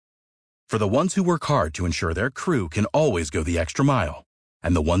For the ones who work hard to ensure their crew can always go the extra mile,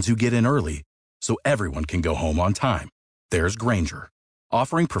 and the ones who get in early so everyone can go home on time, there's Grainger,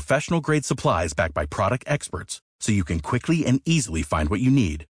 offering professional-grade supplies backed by product experts so you can quickly and easily find what you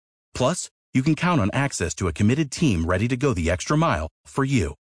need. Plus, you can count on access to a committed team ready to go the extra mile for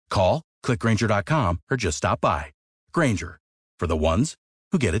you. Call, click Grainger.com, or just stop by. Grainger, for the ones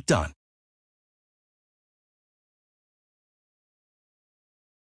who get it done.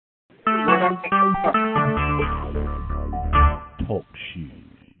 Talk shoes.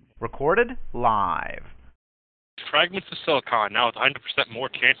 Recorded live. Fragments of silicon, now with 100% more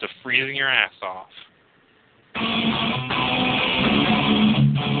chance of freezing your ass off.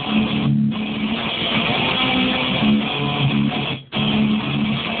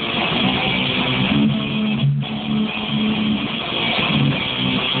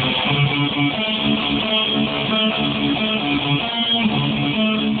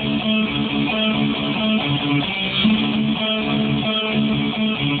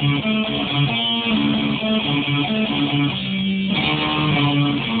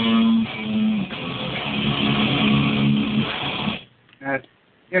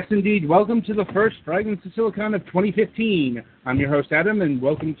 Yes, indeed. Welcome to the first Fragments of Silicon of 2015. I'm your host, Adam, and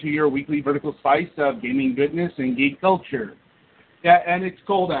welcome to your weekly vertical slice of gaming goodness and geek culture. Yeah, and it's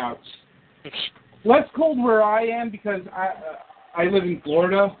cold out. Less cold where I am because I live in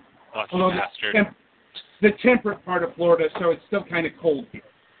Florida. Lucky bastard. The temperate part of Florida, so it's still kind of cold here.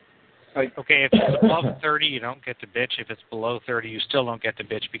 Like, okay, if it's above 30, you don't get to bitch. If it's below 30, you still don't get to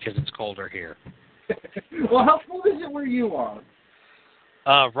bitch because it's colder here. Well, how cold is it where you are?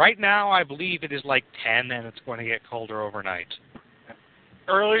 Right now, I believe it is like 10, and it's going to get colder overnight.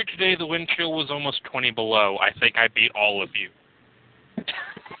 Earlier today, the wind chill was almost 20 below. I think I beat all of you.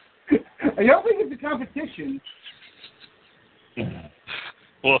 I don't think it's a competition.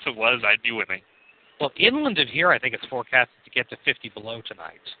 Well, if it was, I'd be winning. Well, inland of here, I think it's forecasted to get to 50 below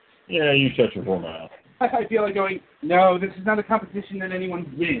tonight. Yeah, you shut your poor mouth. I feel like going, no, this is not a competition that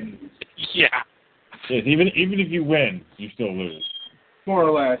anyone wins. Yeah. Yes, even if you win, you still lose. More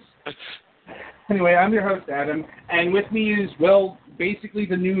or less. Anyway, I'm your host, Adam, and with me is, well, basically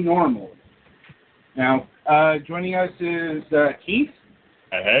the new normal. Now, joining us is Keith.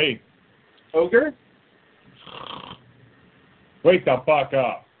 Hey. Ogre. Wake the fuck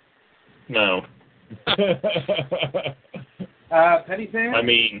up. No. Petty Fan. I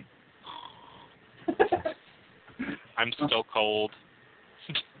mean... I'm still cold.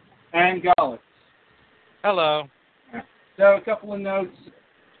 And Gollix. Hello. So, a couple of notes.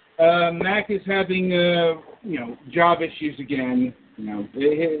 Mac is having, job issues again.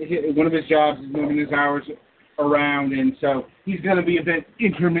 One of his jobs is moving his hours around, and so he's going to be a bit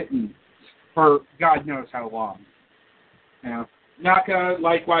intermittent for God knows how long. Naka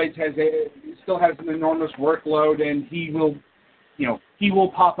likewise still has an enormous workload, and he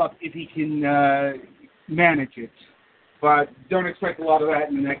will pop up if he can manage it, but don't expect a lot of that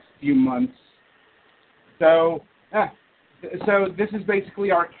in the next few months. So this is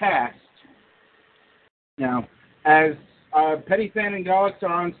basically our cast. Now, as Petty Fan and Gollix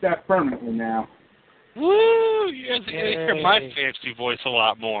are on staff permanently now. Woo! You guys are going to hear my fancy voice a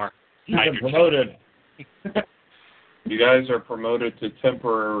lot more. You've been promoted. You guys are promoted to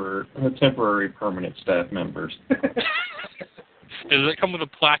temporary permanent staff members. Does it come with a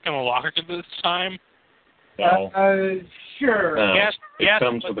plaque and a locker this time? No. Sure. No. Yes, it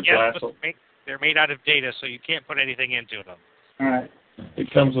comes with a glass. They're made out of data, so you can't put anything into them. All right.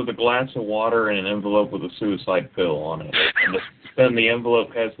 It comes with a glass of water and an envelope with a suicide pill on it. And then the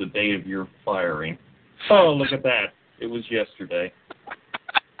envelope has the date of your firing. Oh, look at that. It was yesterday.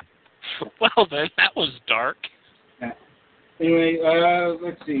 Well, then, that was dark. Yeah. Anyway,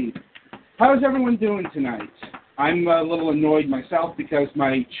 let's see. How's everyone doing tonight? I'm a little annoyed myself because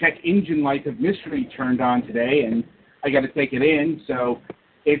my check engine light of mystery turned on today, and I got to take it in. So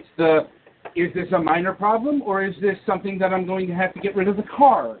it's is this a minor problem, or is this something that I'm going to have to get rid of the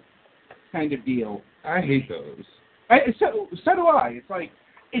car kind of deal? I hate those. So do I. It's like,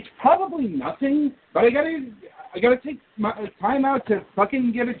 it's probably nothing, but I gotta take my time out to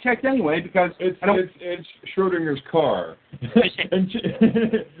fucking get it checked anyway because it's Schrodinger's car.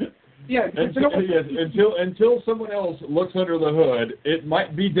 Yeah. Until someone else looks under the hood, it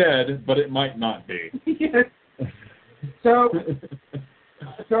might be dead, but it might not be. Yeah. So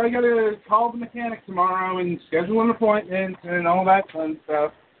I got to call the mechanic tomorrow and schedule an appointment and all that fun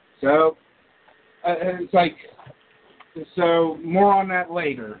stuff. So it's like, so more on that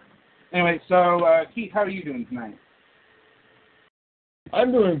later. Anyway, so Keith, how are you doing tonight?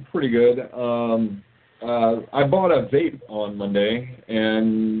 I'm doing pretty good. I bought a vape on Monday,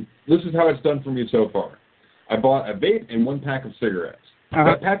 and this is how it's done for me so far. I bought a vape and 1 pack of cigarettes.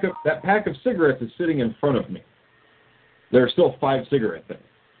 Uh-huh. That pack of cigarettes is sitting in front of me. There are still 5 cigarettes in it.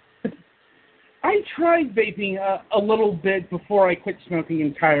 I tried vaping a little bit before I quit smoking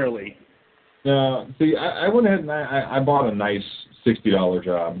entirely. See, I went ahead and I bought a nice $60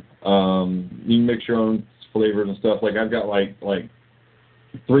 job. You can mix your own flavors and stuff. Like I've got like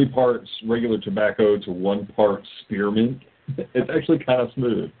 3 parts regular tobacco to 1 part spearmint. It's actually kind of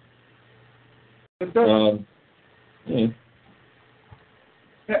smooth.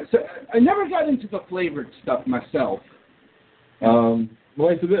 Yeah. So I never got into the flavored stuff myself. Well,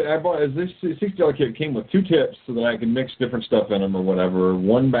 I bought this $60 kit came with 2 tips so that I can mix different stuff in them or whatever.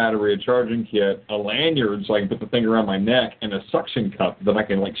 1 battery, a charging kit, a lanyard so I can put the thing around my neck, and a suction cup that I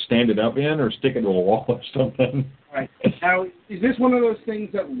can like stand it up in or stick it to a wall or something. Right. Now, is this one of those things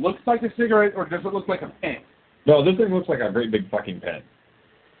that looks like a cigarette, or does it look like a pen? No, this thing looks like a great big fucking pen.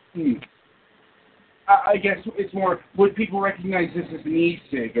 I guess it's more, would people recognize this as an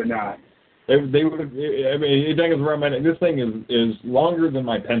e-cig or not? They would have, I mean, it dangles around my neck. This thing is longer than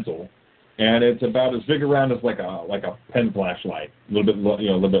my pencil, and it's about as big around as like a pen flashlight, a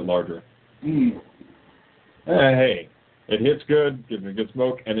little bit larger. Hey, it hits good, gives me good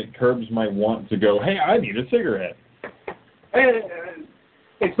smoke, and it curbs my want to go, hey, I need a cigarette.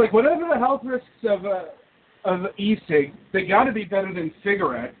 It's like whatever the health risks of e-cig, they got to be better than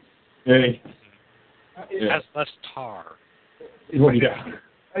cigarettes. Hey. It has less tar. Well, yeah.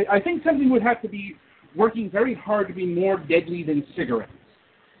 I think something would have to be working very hard to be more deadly than cigarettes.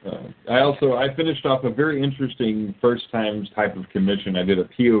 I finished off a very interesting first time type of commission. I did a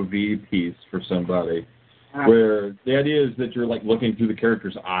POV piece for somebody where the idea is that you're like looking through the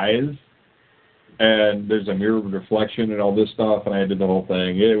character's eyes and there's a mirror reflection and all this stuff, and I did the whole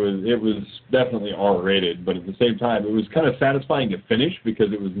thing. It was definitely R-rated, but at the same time it was kind of satisfying to finish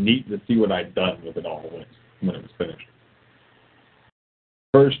because it was neat to see what I'd done with it all when it was finished.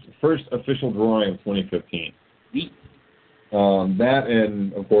 First official drawing of 2015. That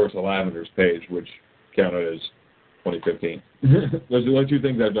and, of course, a Lavender's page, which counted as 2015. Those are the only 2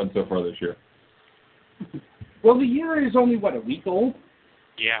 things I've done so far this year. Well, the year is only, a week old?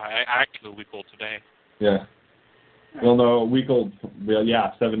 Yeah, actually a week old today. Yeah. Well, no, a week old. Well,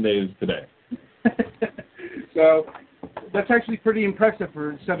 yeah, 7 days today. So that's actually pretty impressive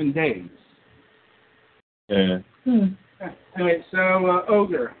for 7 days. Yeah. Anyway, so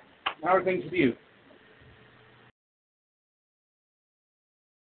Ogre, how are things with you?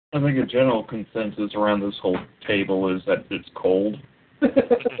 I think a general consensus around this whole table is that it's cold.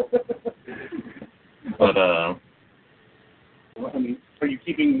 But, I mean, are you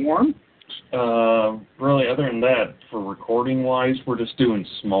keeping warm? Really, other than that, for recording-wise, we're just doing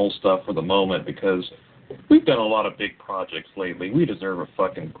small stuff for the moment because we've done a lot of big projects lately. We deserve a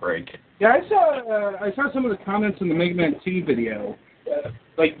fucking break. Yeah, I saw some of the comments in the Mega Man 2 video.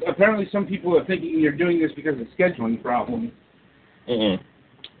 Like, apparently some people are thinking you're doing this because of scheduling problems.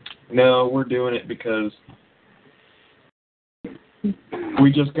 No, we're doing it because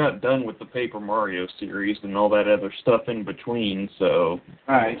we just got done with the Paper Mario series and all that other stuff in between, so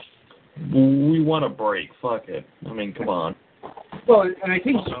Right. We want a break. Fuck it. I mean, come on. Well, and I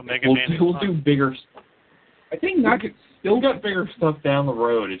think Also, Mega Man We'll do bigger. I think Nugget's still We'll get bigger stuff down the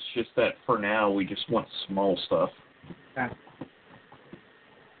road. It's just that for now we just want small stuff.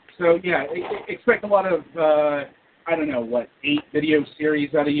 So yeah, expect a lot of I don't know what 8 video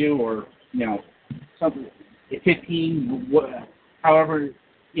series out of you, or something 15, however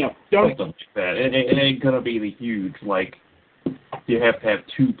don't. Something like that. It ain't gonna be the huge like. You have to have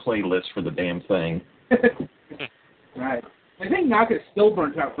 2 playlists for the damn thing. Right. I think Naka's still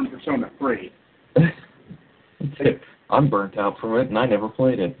burnt out from Persona 3. I'm burnt out from it, and I never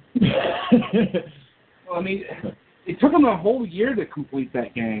played it. Well, I mean, it took him a whole year to complete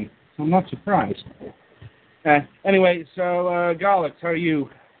that game, so I'm not surprised. Anyway, so, Golix, how are you?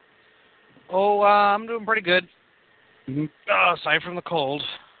 Oh, I'm doing pretty good. Mm-hmm. Aside from the cold.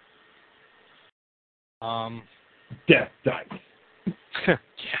 Death dice. Yeah.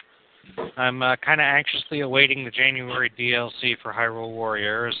 I'm kind of anxiously awaiting the January DLC for Hyrule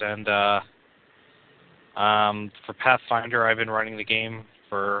Warriors, and for Pathfinder, I've been running the game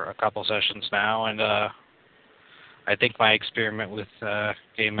for a couple sessions now, and I think my experiment with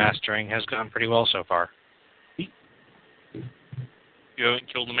game mastering has gone pretty well so far. You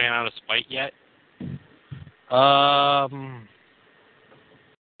haven't killed a man out of spite yet?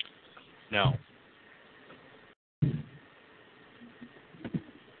 No.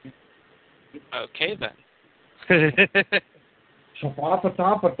 Okay, then.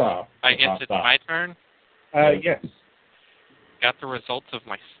 Shapata-tapata. I guess it's my turn? Yes. got the results of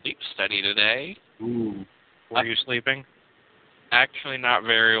my sleep study today. Ooh. Were you sleeping? Actually, not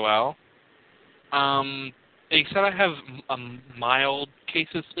very well. They said I have a mild case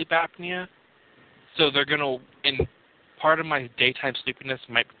of sleep apnea, so they're gonna. And part of my daytime sleepiness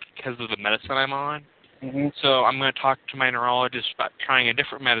might be because of the medicine I'm on. Mm-hmm. So I'm going to talk to my neurologist about trying a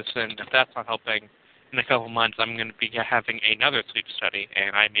different medicine. If that's not helping, in a couple months, I'm going to be having another sleep study,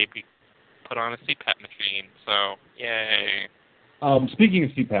 and I may be put on a CPAP machine. So, yay. Speaking of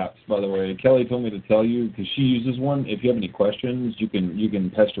CPAPs, by the way, Kelly told me to tell you, because she uses one, if you have any questions, you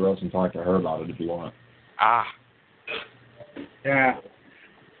can pester us and talk to her about it if you want. Ah. Yeah.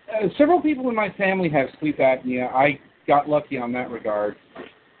 Several people in my family have sleep apnea. I got lucky on that regard.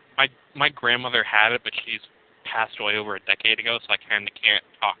 My grandmother had it, but she's passed away over a decade ago, so I kind of can't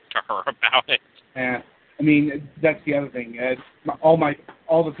talk to her about it. Yeah. I mean, that's the other thing. All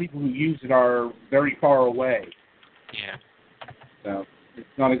the people who use it are very far away. Yeah. So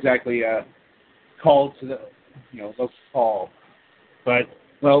it's not exactly a call to the, local call. But,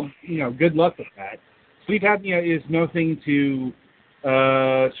 well, good luck with that. Sleep apnea is no thing to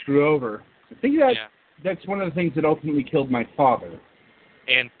screw over. I think that's one of the things that ultimately killed my father.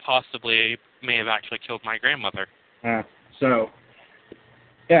 And possibly may have actually killed my grandmother. So,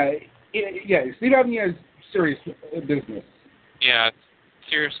 sleep apnea is serious business. Yeah,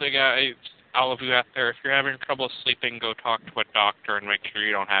 seriously, guys, all of you out there, if you're having trouble sleeping, go talk to a doctor and make sure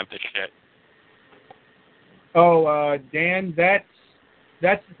you don't have this shit. Oh, Dan, that's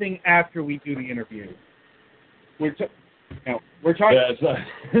the thing after we do the interview. We're talking. Yeah,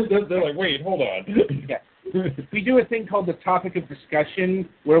 they're like, wait, hold on. Yeah. We do a thing called the topic of discussion,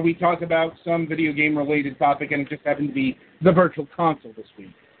 where we talk about some video game-related topic, and it just happened to be the Virtual Console this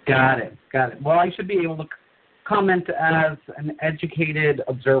week. Got it. Well, I should be able to comment as an educated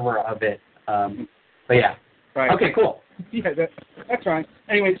observer of it. But yeah. Right. Okay, cool. Yeah, that's fine.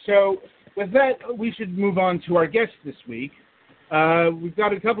 Anyway, so with that, we should move on to our guests this week. We've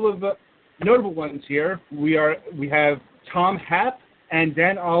got a couple of notable ones here. We have Tom Happ and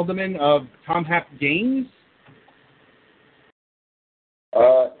Dan Alderman of Tom Happ Games.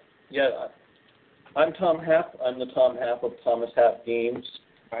 Yeah, I'm Tom Happ. I'm the Tom Happ of Thomas Happ Games.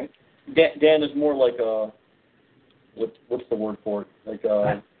 Right. Dan is more like a, what's the word for it? Like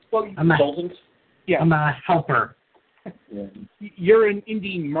a consultant? Yeah. I'm a helper. Yeah. You're an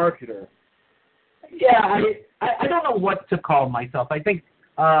indie marketer. Yeah, I don't know what to call myself. I think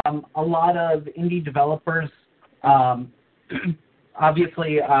a lot of indie developers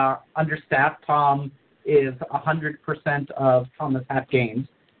obviously understaffed. Tom is 100% of Thomas Happ Games,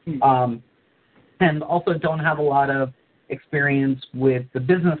 and also don't have a lot of experience with the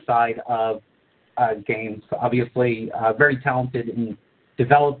business side of games. Obviously, very talented in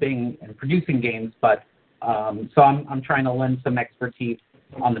developing and producing games, but so I'm trying to lend some expertise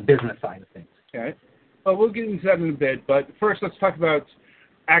on the business side of things. Okay. Well, we'll get into that in a bit, but first let's talk about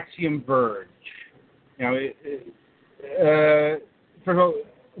Axiom Verge. First of all,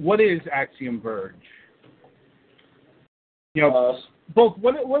 what is Axiom Verge? Both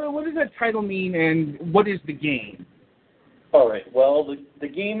what does that title mean, and what is the game? All right. Well, the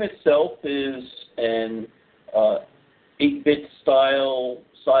game itself is an 8-bit style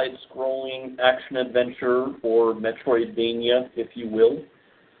side-scrolling action-adventure, or Metroidvania, if you will.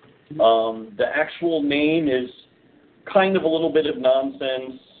 The actual name is kind of a little bit of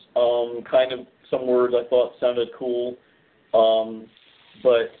nonsense, kind of some words I thought sounded cool,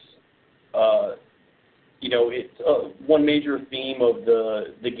 but it's one major theme of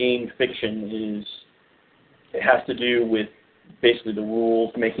the game fiction is it has to do with basically the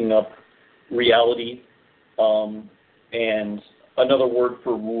rules making up reality, and another word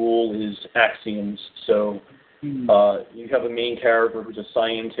for rule is axioms. So you have a main character who's a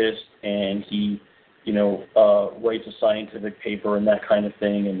scientist, and he, writes a scientific paper and that kind of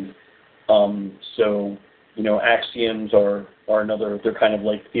thing, and so axioms are another. They're kind of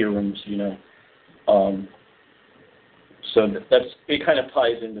like theorems, So it kind of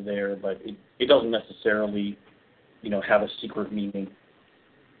ties into there, but it doesn't necessarily, have a secret meaning.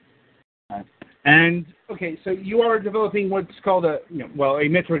 And okay, so you are developing what's called a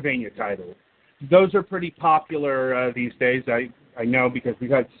Metroidvania title. Those are pretty popular these days. I know because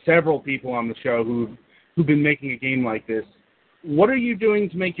we've had several people on the show who've been making a game like this. What are you doing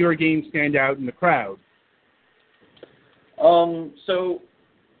to make your game stand out in the crowd? So,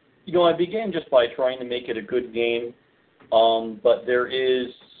 I began just by trying to make it a good game, but there is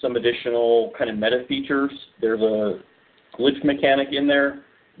some additional kind of meta features. There's a glitch mechanic in there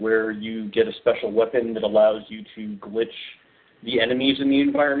where you get a special weapon that allows you to glitch the enemies in the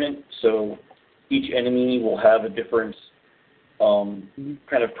environment. So each enemy will have a different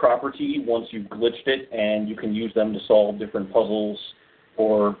kind of property once you've glitched it, and you can use them to solve different puzzles,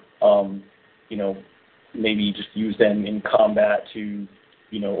 or maybe just use them in combat to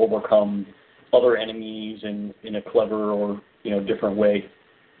overcome other enemies in a clever or different way.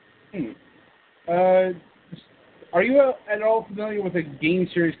 Are you at all familiar with a game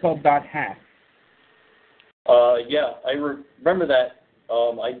series called .hack? Yeah, I remember that.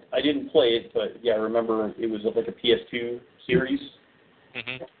 I didn't play it, but yeah, I remember it was like a PS2 series.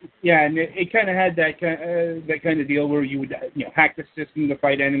 Mm-hmm. Yeah, and it kind of had that kind of deal where you would hack the system to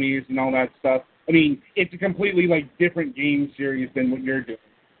fight enemies and all that stuff. I mean, it's a completely different game series than what you're doing.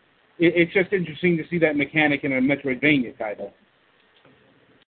 It's just interesting to see that mechanic in a Metroidvania title.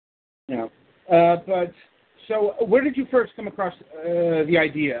 But so where did you first come across the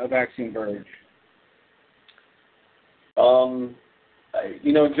idea of Axiom Verge?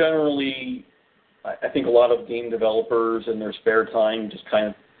 Generally, I think a lot of game developers in their spare time just kind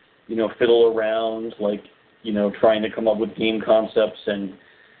of, fiddle around, trying to come up with game concepts. And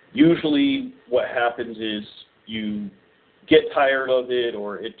usually what happens is you get tired of it,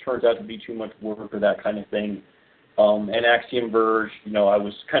 or it turns out to be too much work, or that kind of thing. And Axiom Verge, I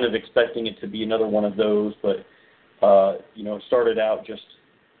was kind of expecting it to be another one of those, but, it started out just,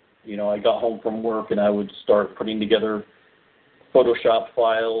 I got home from work and I would start putting together Photoshop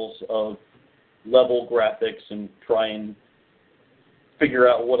files of level graphics and try and figure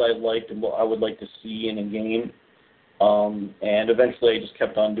out what I liked and what I would like to see in a game. And eventually I just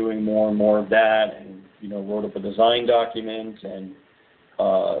kept on doing more and more of that, and, wrote up a design document, and,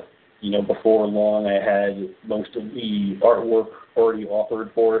 before long I had most of the artwork already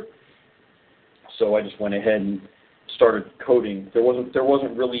authored for it. So I just went ahead and started coding. There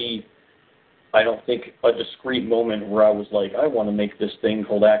wasn't really, I don't think, a discrete moment where I was like, I want to make this thing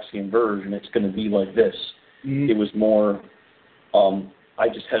called Axiom Verge, and it's going to be like this. Mm-hmm. It was more, I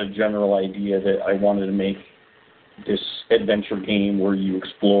just had a general idea that I wanted to make this adventure game where you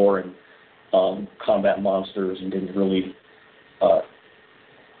explore and combat monsters, and didn't really,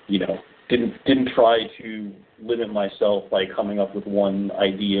 didn't try to limit myself by coming up with one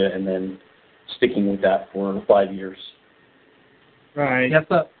idea and then sticking with that for 5 years. Right. Yeah,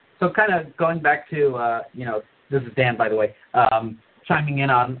 so kind of going back to, this is Dan, by the way, chiming in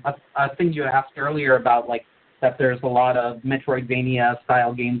on a thing you asked earlier about, that there's a lot of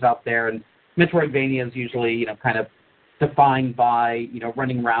Metroidvania-style games out there, and Metroidvania is usually, kind of defined by,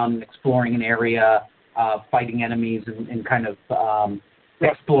 running around and exploring an area, fighting enemies and kind of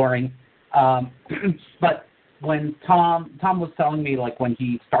exploring. But when Tom was telling me, when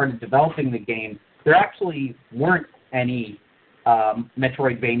he started developing the game, there actually weren't any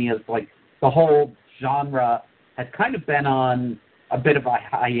Metroidvanias. The whole genre had kind of been on a bit of a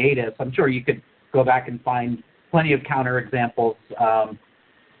hiatus. I'm sure you could go back and find plenty of counterexamples,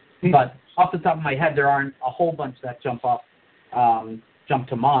 but off the top of my head, there aren't a whole bunch that jump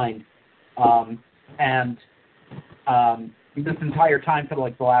to mind. And this entire time, for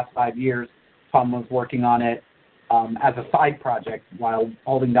the last 5 years, Tom was working on it as a side project while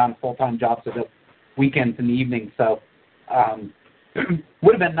holding down full-time jobs at the weekends and the evenings. So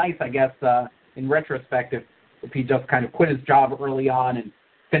would have been nice, I guess, in retrospect, if he just kind of quit his job early on and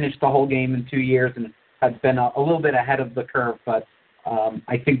finished the whole game in 2 years and had been a little bit ahead of the curve. But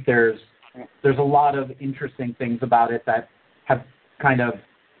I think there's a lot of interesting things about it that have kind of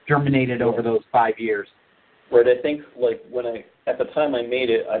germinated over those 5 years. Right. I think at the time I made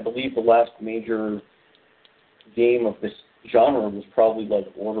it, I believe the last major game of this genre was probably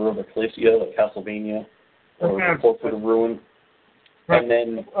Order of Ecclesia, Castlevania, or Portrait of Ruin. Right. And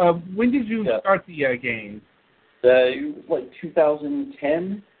then when did you start the game? It was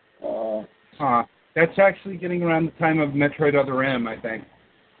 2010. That's actually getting around the time of Metroid Other M, I think.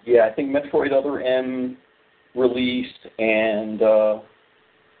 Yeah, I think Metroid Other M released, and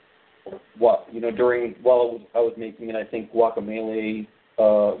while I was making it, I think Guacamelee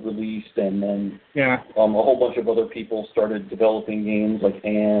released, and then a whole bunch of other people started developing games like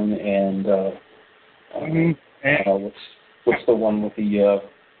Anne and what's the one with the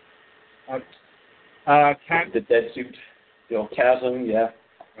dead suit, Chasm,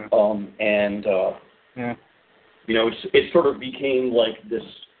 and it sort of became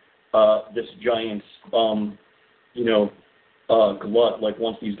this giant glut.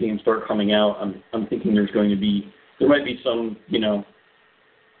 Once these games start coming out, I'm thinking there might be some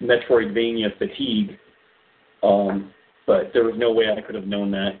Metroidvania fatigue, but there was no way I could have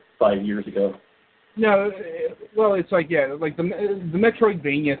known that 5 years ago. No, well, it's the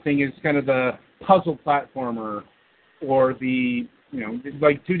Metroidvania thing is kind of the puzzle platformer, or the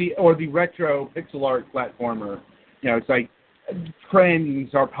 2D, or the retro pixel art platformer. It's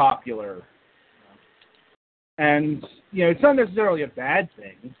trends are popular. And, it's not necessarily a bad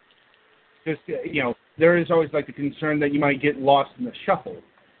thing. Just, there is always like the concern that you might get lost in the shuffle.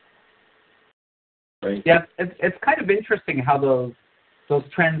 Right. Yeah, it's kind of interesting how those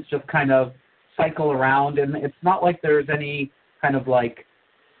trends just kind of cycle around, and it's not like there's any kind of like,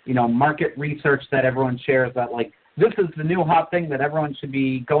 market research that everyone shares that like this is the new hot thing that everyone should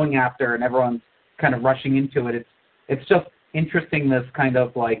be going after, and everyone's kind of rushing into it. It's just interesting, this kind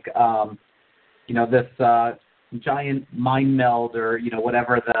of like this giant mind meld, or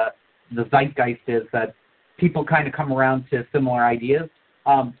whatever the zeitgeist is, that people kind of come around to similar ideas.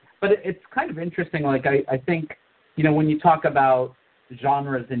 But it's kind of interesting. Like I think when you talk about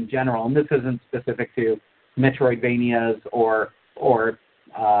genres in general, and this isn't specific to Metroidvanias or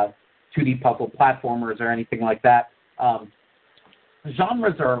 2D puzzle platformers or anything like that.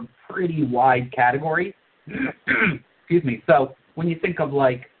 Genres are a pretty wide category. Excuse me. So when you think of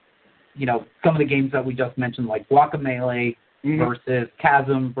like, some of the games that we just mentioned, like Guacamelee versus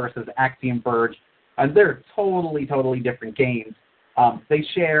Chasm versus Axiom Verge, they're totally different games. They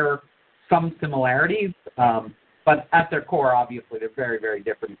share some similarities, but at their core, obviously, they're very, very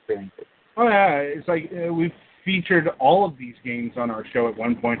different experiences. Oh, yeah. It's like we've featured all of these games on our show at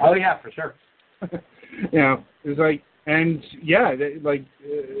one point. Oh, yeah, for sure. It's like, and yeah, like,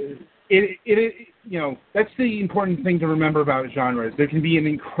 that's the important thing to remember about genres. There can be an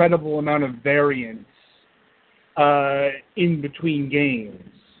incredible amount of variance in between games.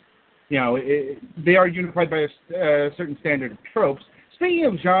 They are unified by a certain standard of tropes. Speaking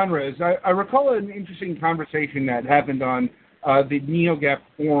of genres, I recall an interesting conversation that happened on the NeoGAF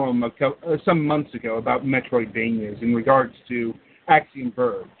forum some months ago about Metroidvanias in regards to Axiom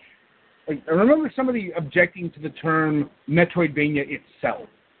Verge. I remember somebody objecting to the term Metroidvania itself.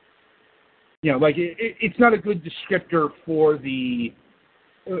 It's not a good descriptor for the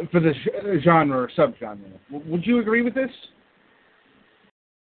genre or subgenre. Would you agree with this?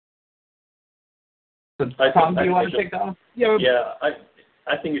 Tom, do you want to take that one? Yeah,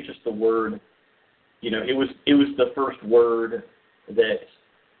 I think it's just the word. It was the first word that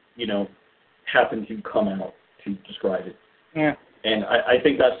happened to come out to describe it. Yeah. And I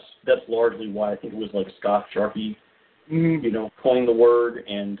think that's largely why. I think it was like Scott Sharkey, coined the word,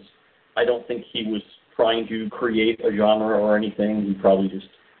 and I don't think he was trying to create a genre or anything. He probably just,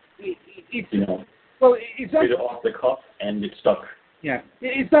 it's did it off the cuff, and it stuck. Yeah,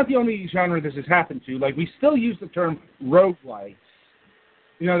 it's not the only genre this has happened to. Like, we still use the term roguelike.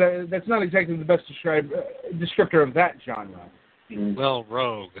 That's not exactly the best descriptor of that genre. Well,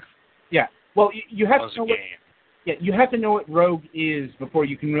 rogue. Yeah. Well, you have to know game. you have to know what rogue is before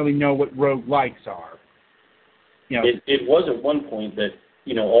you can really know what roguelikes are. It was at one point that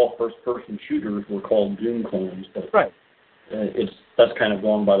all first-person shooters were called Doom clones, but right. That's kind of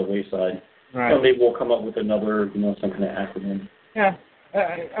gone by the wayside. Right. Maybe we'll come up with another, some kind of acronym. Yeah,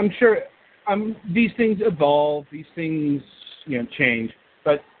 I'm sure. These things evolve. These things, change.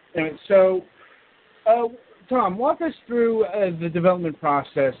 But so, Tom, walk us through the development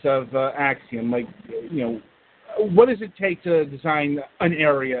process of Axiom. Like, what does it take to design an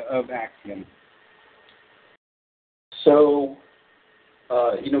area of Axiom? So,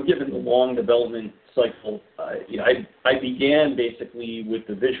 given the long development cycle, I began basically with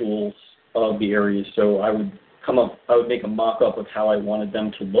the visuals of the areas. So I would make a mock-up of how I wanted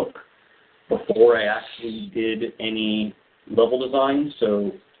them to look before I actually did any level design.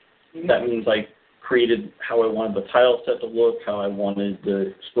 So that means I created how I wanted the tile set to look, how I wanted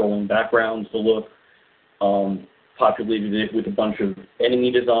the scrolling backgrounds to look, populated it with a bunch of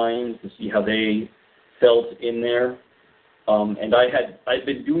enemy designs to see how they felt in there. And I'd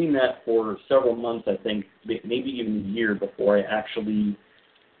been doing that for several months, I think, maybe even a year before I actually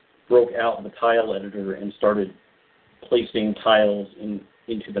broke out the tile editor and started placing tiles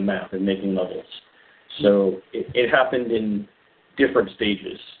into the map and making levels. So it happened in different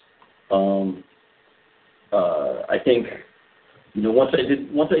stages. I think, once I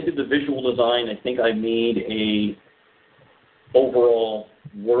did the visual design, I think I made a overall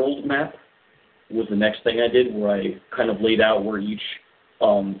world map. Was the next thing I did, where I kind of laid out where each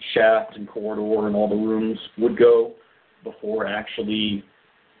shaft and corridor and all the rooms would go before actually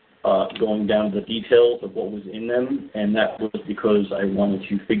going down to the details of what was in them. And that was because I wanted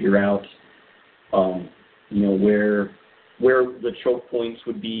to figure out, where the choke points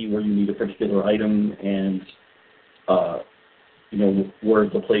would be, where you need a particular item, and, where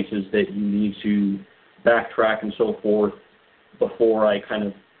the places that you need to backtrack and so forth before I kind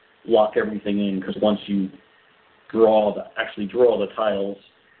of lock everything in, because once you actually draw the tiles,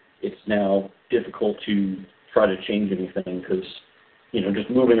 it's now difficult to try to change anything because, just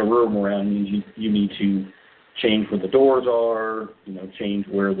moving a room around means you need to change where the doors are, change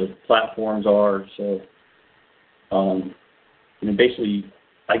where the platforms are. So, basically,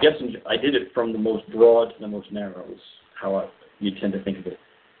 I guess I did it from the most broad to the most narrow is how you tend to think of it.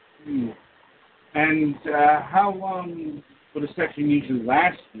 And how long would a section usually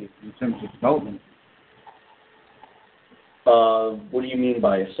last in terms of development? What do you mean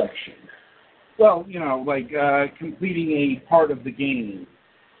by a section? Well, completing a part of the game.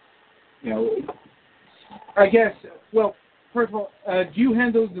 I guess, well, first of all, do you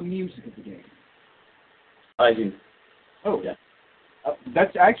handle the music of the game? I do. Oh, yeah.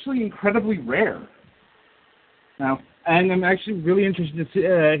 That's actually incredibly rare. Now, and I'm actually really interested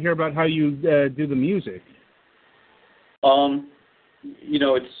to hear about how you do the music. It's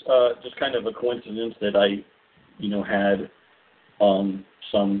just kind of a coincidence that I, had some,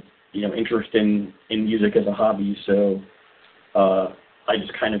 interest in music as a hobby. So I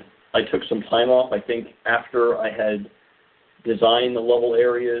took some time off. I think after I had designed the level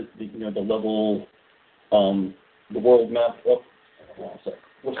areas, the level, the world map. Oh, hold on a sec.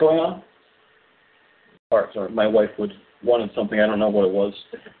 What's going on? All right, sorry. My wife wanted something. I don't know what it was.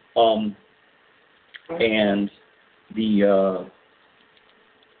 And the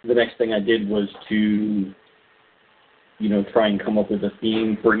next thing I did was to, try and come up with a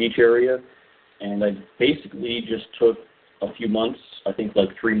theme for each area. And I basically just took a few months, I think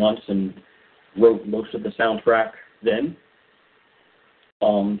like 3 months, and wrote most of the soundtrack then.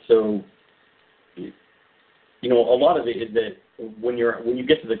 So, a lot of it is that when you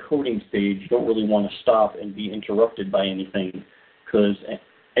get to the coding stage, you don't really want to stop and be interrupted by anything, because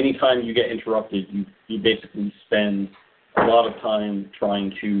anytime you get interrupted, you basically spend a lot of time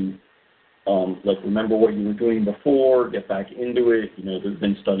trying to remember what you were doing before, get back into it. There's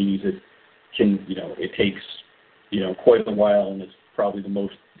been studies that it takes quite a while, and it's probably the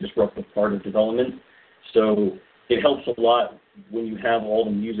most disruptive part of development. So it helps a lot when you have all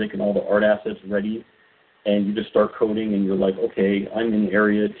the music and all the art assets ready, and you just start coding, and you're like, okay, I'm in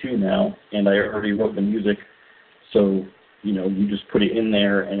area 2 now, and I already wrote the music. So, you just put it in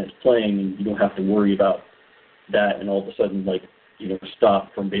there, and it's playing, and you don't have to worry about that, and all of a sudden,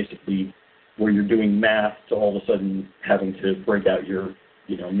 stop from basically where you're doing math to all of a sudden having to break out your,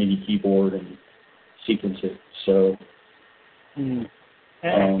 MIDI keyboard and sequence it. So,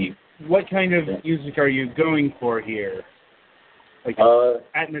 what kind of music are you going for here? Like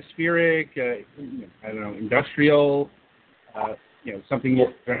atmospheric, I don't know, industrial, something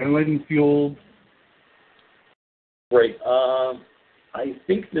more adrenaline fueled. Right. I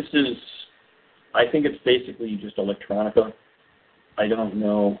think it's basically just electronica. I don't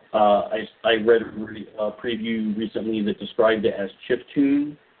know. I read a preview recently that described it as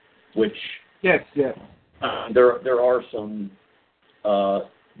chiptune, which yes. There are some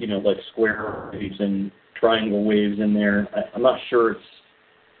square waves and triangle waves in there. I'm not sure it's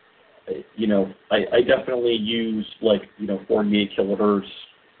I definitely use 48 kilohertz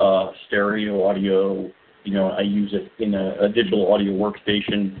stereo audio. I use it in a digital audio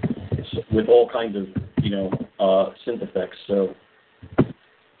workstation with all kinds of synth effects. So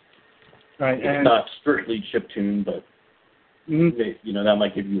right, it's not strictly chiptune, but that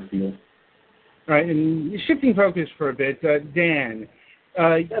might give you a feel. Right, and shifting focus for a bit, Dan.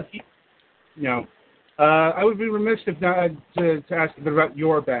 I would be remiss if not to ask a bit about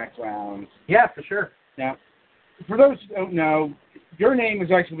your background. Yeah, for sure. Now, for those who don't know, your name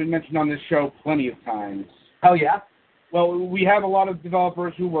has actually been mentioned on this show plenty of times. Oh, yeah? Well, we have a lot of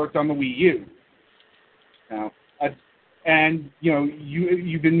developers who worked on the Wii U. Now, and,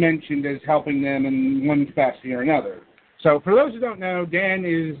 you've been mentioned as helping them in one capacity or another. So, for those who don't know, Dan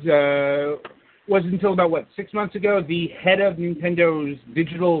was until about, 6 months ago, the head of Nintendo's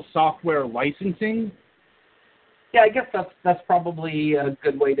digital software licensing? Yeah, I guess that's probably a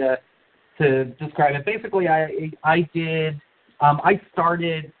good way to describe it. Basically, I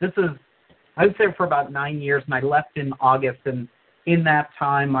started, I was there for about 9 years, and I left in August, and in that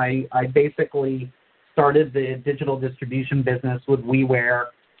time, I basically started the digital distribution business with WiiWare,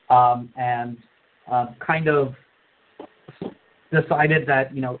 and kind of decided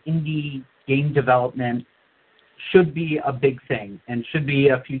that, indie game development should be a big thing and should be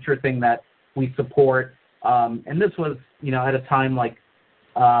a future thing that we support. And this was, at a time like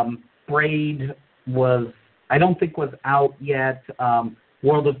Braid I don't think was out yet.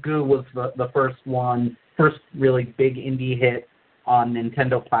 World of Goo was the first really big indie hit on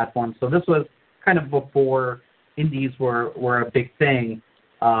Nintendo platforms. So this was kind of before indies were a big thing.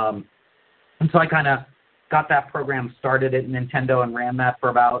 And so I kind of got that program started at Nintendo and ran that for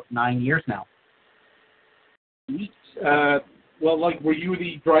about 9 years now. Neat. Well, like, were you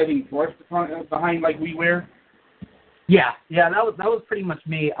the driving force behind like WiiWare? Yeah, that was pretty much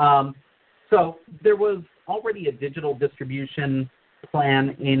me. So there was already a digital distribution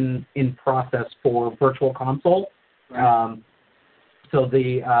plan in process for Virtual Console. Right. So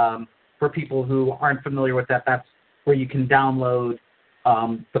for people who aren't familiar with that, that's where you can download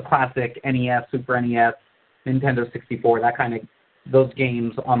the classic NES, Super NES, Nintendo 64, that kind of those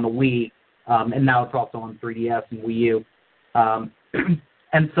games on the Wii, and now it's also on 3DS and Wii U.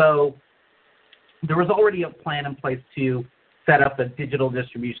 And so there was already a plan in place to set up a digital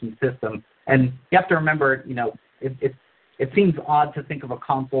distribution system. And you have to remember, it seems odd to think of a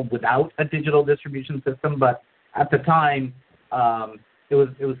console without a digital distribution system, but at the time, it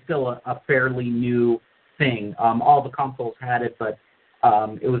was still a fairly new thing. All the consoles had it, but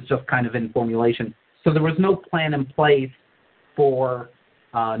it was just kind of in formulation. So there was no plan in place for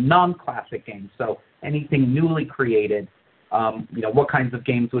non-classic games. So anything newly created, what kinds of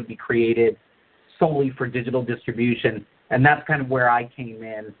games would be created solely for digital distribution, and that's kind of where I came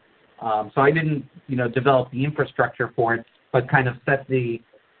in. So I didn't, develop the infrastructure for it, but kind of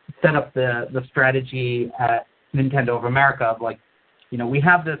set up the strategy at Nintendo of America of like, we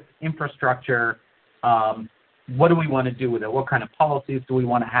have this infrastructure. What do we want to do with it? What kind of policies do we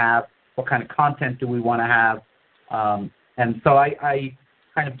want to have? What kind of content do we want to have? And so I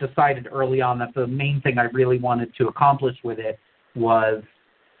kind of decided early on that the main thing I really wanted to accomplish with it was,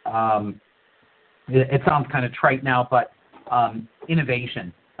 it sounds kind of trite now, but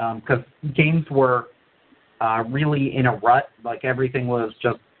innovation. Because games were really in a rut. Like everything was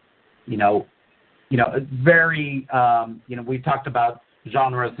just, very, we talked about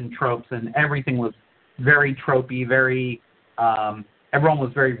genres and tropes, and everything was very tropey, very, everyone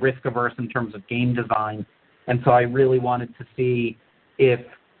was very risk averse in terms of game design. And so I really wanted to see if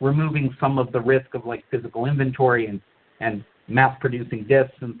removing some of the risk of like physical inventory and mass producing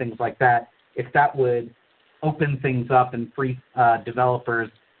discs and things like that, if that would open things up and free developers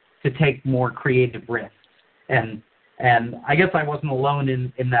to take more creative risks. And I guess I wasn't alone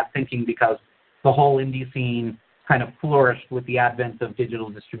in that thinking, because the whole indie scene kind of flourished with the advent of digital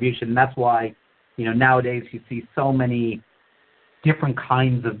distribution. That's why, nowadays you see so many different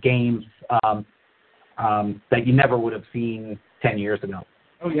kinds of games that you never would have seen 10 years ago.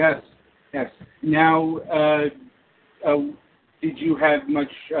 Oh, yes. Now, did you have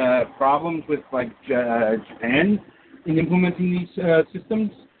much problems with, like, Japan in implementing these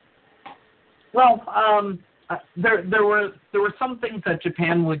systems? Well, there were some things that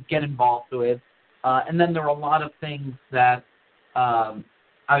Japan would get involved with, and then there were a lot of things that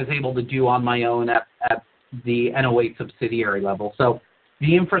I was able to do on my own at the NOA subsidiary level. So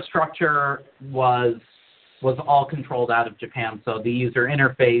the infrastructure was all controlled out of Japan. So the user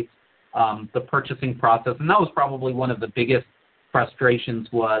interface, the purchasing process, and that was probably one of the biggest frustrations,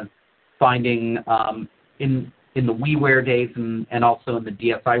 was finding in the WiiWare days and also in the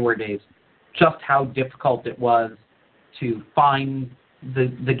DSiWare days, just how difficult it was to find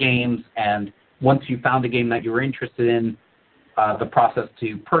the games, and once you found a game that you were interested in, the process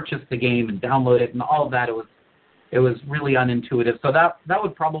to purchase the game and download it and all of that, it was really unintuitive. So that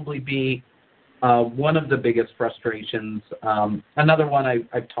would probably be one of the biggest frustrations. Another one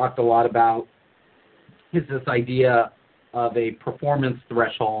I've talked a lot about is this idea of a performance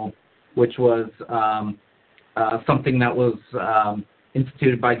threshold, which was something that was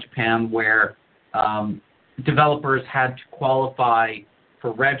instituted by Japan, where developers had to qualify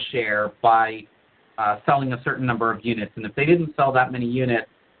for rev share by selling a certain number of units. And if they didn't sell that many units,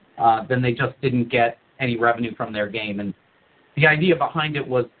 then they just didn't get any revenue from their game. And the idea behind it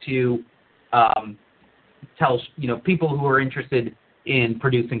was to tell people who are interested in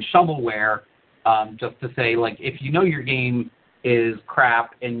producing shovelware, just to say, like, if your game is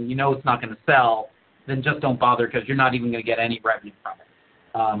crap and it's not going to sell, then just don't bother, because you're not even going to get any revenue from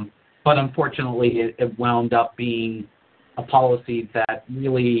it. But unfortunately, it wound up being a policy that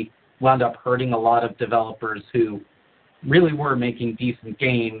really wound up hurting a lot of developers who really were making decent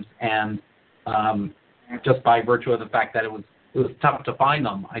games, and just by virtue of the fact that it was tough to find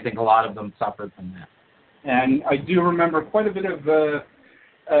them, I think a lot of them suffered from that. And I do remember quite a bit of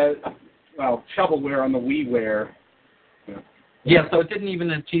shovelware on the WiiWare. Yeah, so it didn't even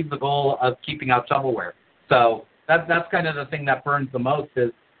achieve the goal of keeping out shovelware. So that's kind of the thing that burns the most,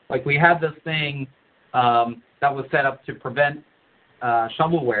 is like we had this thing that was set up to prevent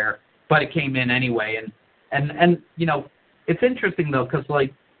shovelware, but it came in anyway. And it's interesting though, because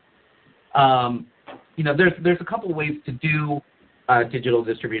there's a couple ways to do digital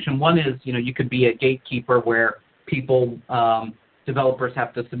distribution. One is, you could be a gatekeeper where people, developers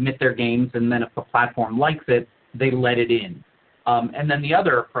have to submit their games, and then if the platform likes it, they let it in. And then the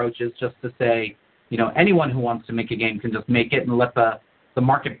other approach is just to say, anyone who wants to make a game can just make it and let the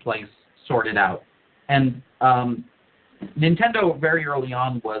marketplace sort it out. And Nintendo very early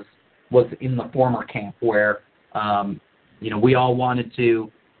on was in the former camp where, we all wanted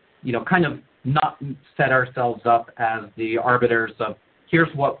to, kind of not set ourselves up as the arbiters of here's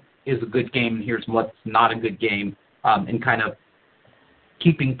what is a good game and here's what's not a good game, and kind of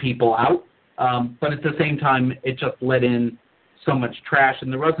keeping people out. But at the same time, it just let in so much trash,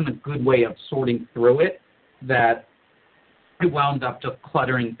 and there wasn't a good way of sorting through it that it wound up just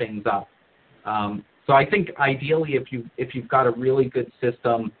cluttering things up. So I think ideally, if you've got a really good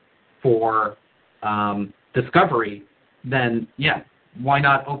system for discovery, then yeah, why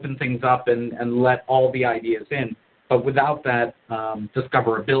not open things up and let all the ideas in? But without that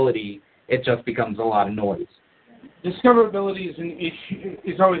discoverability, it just becomes a lot of noise. Discoverability is an issue.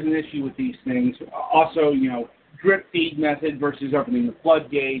 Is always an issue with these things. Also, drip feed method versus opening the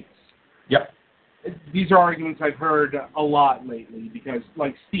floodgates. Yep. These are arguments I've heard a lot lately because,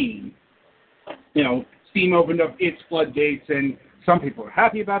 like Steam, Steam opened up its floodgates, and some people are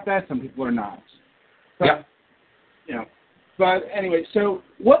happy about that, some people are not. So, yep. But anyway, so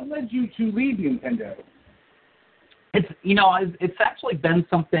what led you to leave Nintendo? It's actually been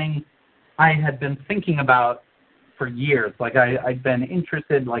something I had been thinking about for years. Like I've been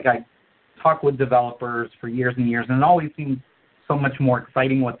interested. Like I talked with developers for years and years, and it always seemed so much more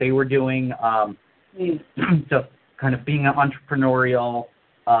exciting what they were doing. Just kind of being entrepreneurial.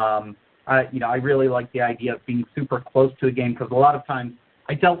 I really like the idea of being super close to a game because a lot of times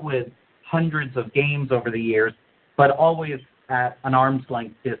I dealt with hundreds of games over the years, but always at an arm's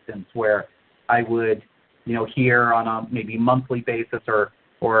length distance where I would, hear on a maybe monthly basis or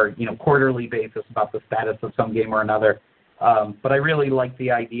quarterly basis about the status of some game or another. But I really like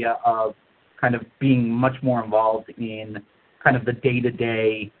the idea of kind of being much more involved in kind of the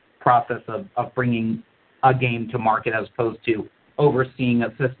day-to-day process of bringing a game to market as opposed to overseeing a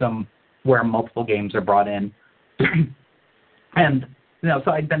system where multiple games are brought in. And,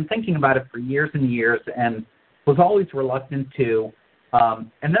 so I'd been thinking about it for years and years and was always reluctant to.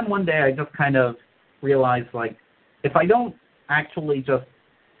 And then one day I just kind of realized, like, if I don't actually just,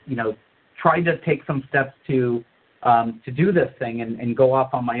 try to take some steps to do this thing and go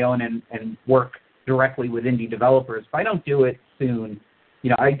off on my own and work directly with indie developers, if I don't do it soon,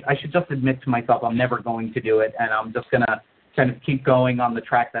 I should just admit to myself I'm never going to do it, and I'm just going to kind of keep going on the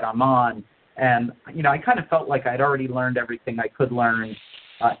track that I'm on. And, I kind of felt like I'd already learned everything I could learn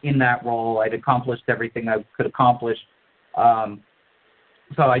in that role. I'd accomplished everything I could accomplish.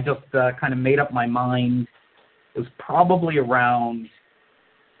 So I just kind of made up my mind. It was probably around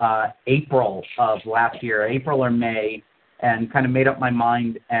April of last year, April or May, and kind of made up my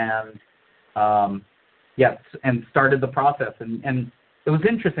mind and started the process. And it was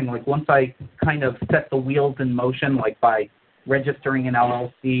interesting, like once I kind of set the wheels in motion, like by registering an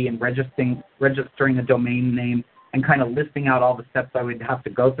LLC and registering a domain name and kind of listing out all the steps I would have to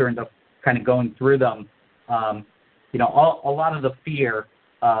go through and just kind of going through them, a lot of the fear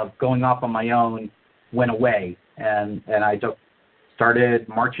of going off on my own went away. And I just started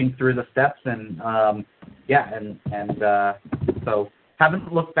marching through the steps and so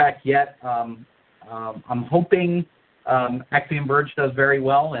haven't looked back yet. I'm hoping Axiom Verge does very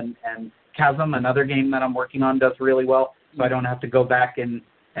well and Chasm, another game that I'm working on, does really well, so I don't have to go back and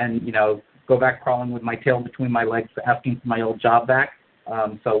go back crawling with my tail between my legs asking for my old job back.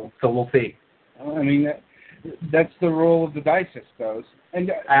 So we'll see. I mean, that's the role of the dice, I suppose.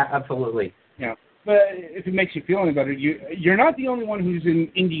 And absolutely. But if it makes you feel any better, you're not the only one who's in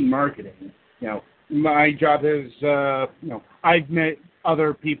indie marketing. My job is, I've met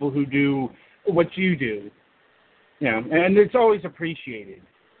other people who do what you do. And it's always appreciated.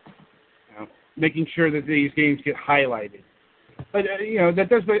 Making sure that these games get highlighted. But that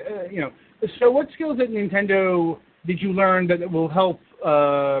does. So what skills at Nintendo did you learn that will help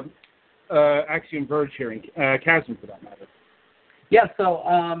Axiom Verge here and Chasm for that matter? Yeah. So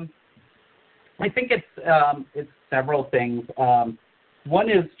I think it's several things. One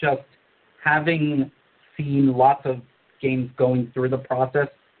is just having seen lots of games going through the process,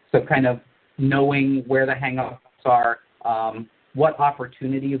 so kind of knowing where the hang-ups are, what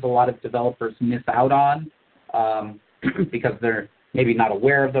opportunities a lot of developers miss out on because they're maybe not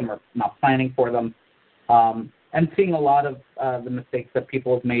aware of them or not planning for them, and seeing a lot of the mistakes that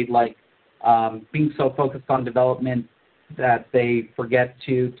people have made, like being so focused on development that they forget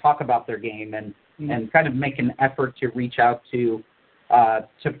to talk about their game and kind of make an effort to reach out to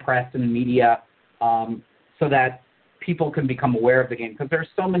press and media so that people can become aware of the game, because there's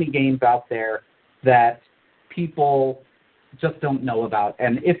so many games out there that people just don't know about.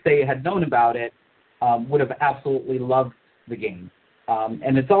 And if they had known about it, would have absolutely loved the game.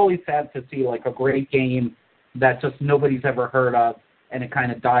 And it's always sad to see like a great game that just nobody's ever heard of, and it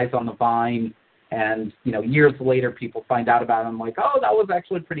kind of dies on the vine. And, years later, people find out about it and like, oh, that was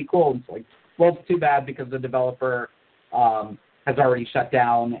actually pretty cool. It's like, well, it's too bad because the developer has already shut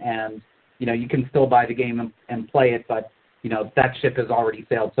down, and, you can still buy the game and play it, but, that ship has already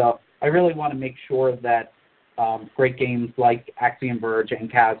sailed. So I really want to make sure that great games like Axiom Verge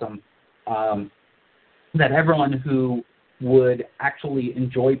and Chasm, that everyone who would actually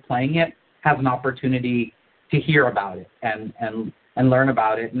enjoy playing it has an opportunity to hear about it and learn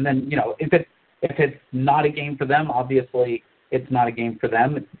about it. And then, if it's not a game for them, obviously it's not a game for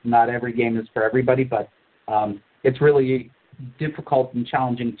them. Not every game is for everybody, but it's really difficult and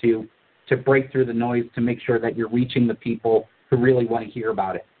challenging to break through the noise to make sure that you're reaching the people who really want to hear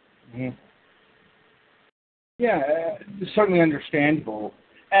about it. Mm-hmm. Yeah, certainly understandable.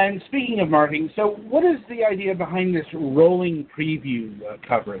 And speaking of marketing, so what is the idea behind this rolling preview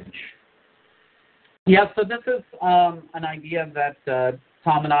coverage? Yeah, so this is an idea that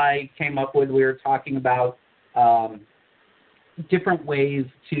Tom and I came up with. We were talking about different ways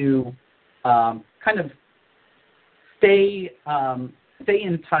to kind of stay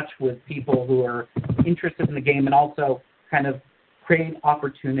in touch with people who are interested in the game, and also kind of create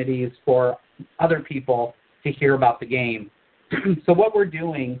opportunities for other people to hear about the game. So what we're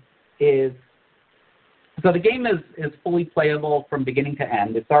doing is, so the game is fully playable from beginning to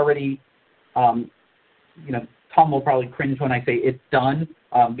end. It's already, Tom will probably cringe when I say it's done,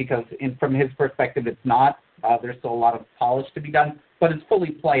 because from his perspective it's not. There's still a lot of polish to be done, but it's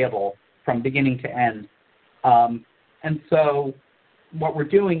fully playable from beginning to end. And so what we're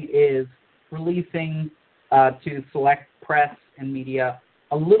doing is releasing to select press and media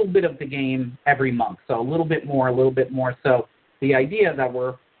a little bit of the game every month. So a little bit more. So the idea that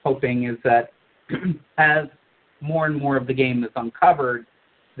we're hoping is that as more and more of the game is uncovered,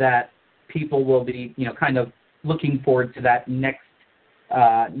 that people will be, kind of looking forward to that next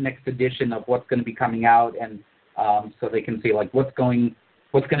edition of what's going to be coming out, and so they can see like what's going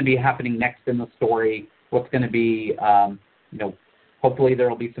to be happening next in the story, what's going to be, hopefully there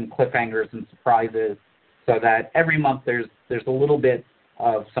will be some cliffhangers and surprises, so that every month there's a little bit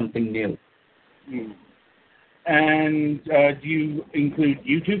of something new. Mm. And do you include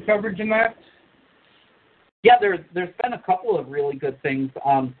YouTube coverage in that? Yeah, there's been a couple of really good things.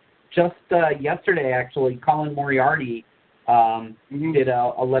 Just yesterday, actually, Colin Moriarty did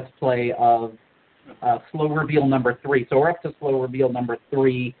a Let's Play of Slow Reveal number 3. So we're up to Slow Reveal number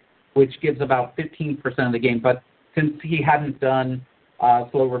 3, which gives about 15% of the game. But since he hadn't done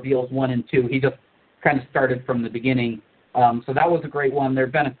Slow Reveals 1 and 2, he just kind of started from the beginning. So that was a great one. There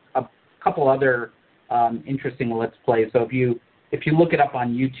have been a couple other interesting Let's Plays. So if you look it up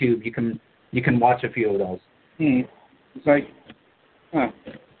on YouTube, you can watch a few of those. It's like,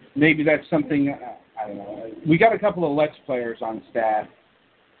 maybe that's something. I don't know. We got a couple of Let's Players on staff.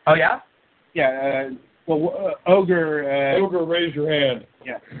 Oh yeah? Yeah. Ogre. Ogre, raise your hand.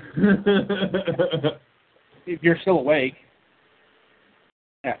 Yeah. If you're still awake.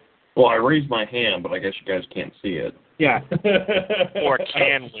 Yeah. Well, I raised my hand, but I guess you guys can't see it. Yeah. Or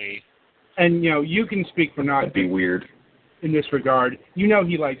can we? And you can speak for not. That'd be weird. In this regard, he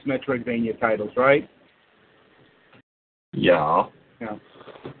likes Metroidvania titles, right? Yeah. Yeah.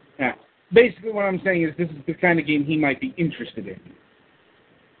 Yeah. Basically, what I'm saying is this is the kind of game he might be interested in.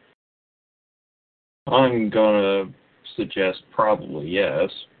 I'm gonna suggest probably yes.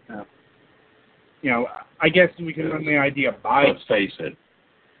 I guess we can run the idea by. Let's face it.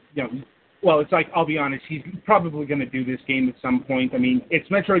 Well, it's like, I'll be honest, he's probably going to do this game at some point. I mean, it's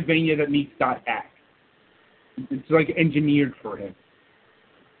Metroidvania that meets .hack. It's like engineered for him.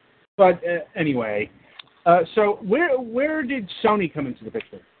 But anyway, so where did Sony come into the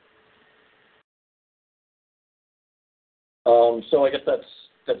picture? So I guess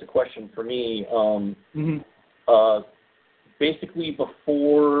that's a question for me. Basically,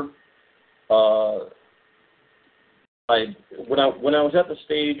 before when I was at the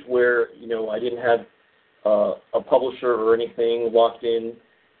stage where I didn't have a publisher or anything locked in,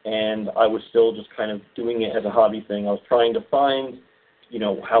 and I was still just kind of doing it as a hobby thing. I was trying to find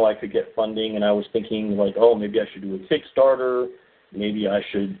how I could get funding, and I was thinking like, oh, maybe I should do a Kickstarter, maybe I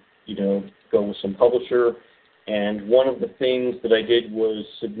should go with some publisher. And one of the things that I did was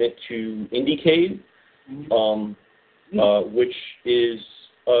submit to Indiecade, which is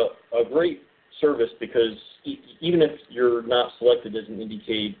a great service because even if you're not selected as an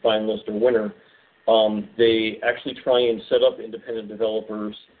Indiecade finalist or winner, they actually try and set up independent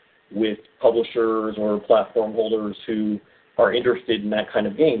developers with publishers or platform holders who are interested in that kind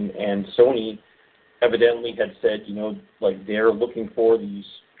of game. And Sony evidently had said, like they're looking for these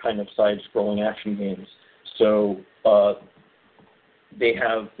kind of side-scrolling action games. So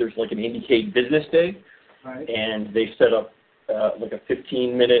there's like an Indiecade Business Day, right, and they set up like a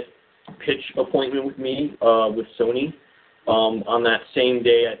 15-minute pitch appointment with me with Sony. On that same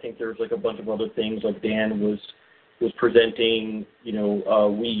day, I think there was like a bunch of other things, like Dan was presenting,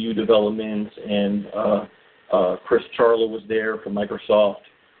 Wii U development, and Chris Charla was there from Microsoft.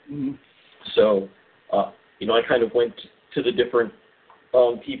 Mm-hmm. So, I kind of went to the different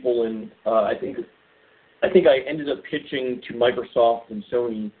people, and I think I ended up pitching to Microsoft and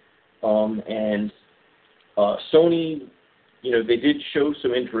Sony, and Sony, they did show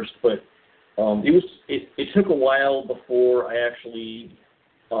some interest, but it took a while before I actually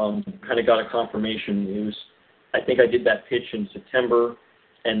kind of got a confirmation. I think I did that pitch in September,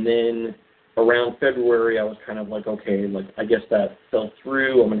 and then around February I was kind of like, okay, like I guess that fell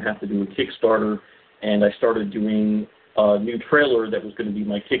through. I'm going to have to do a Kickstarter, and I started doing a new trailer that was going to be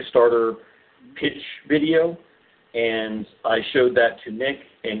my Kickstarter pitch video, and I showed that to Nick,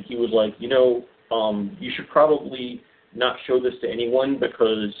 and he was like, you should probably not show this to anyone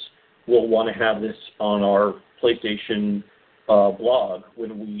because we'll want to have this on our PlayStation blog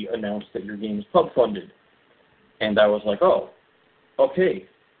when we announce that your game is pub funded. And I was like, oh, okay,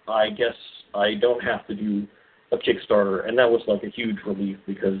 I guess I don't have to do a Kickstarter. And that was like a huge relief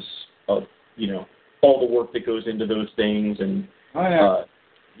because of, all the work that goes into those things and,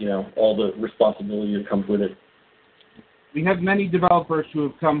 all the responsibility that comes with it. We have many developers who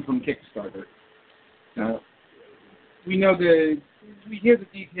have come from Kickstarter. We hear the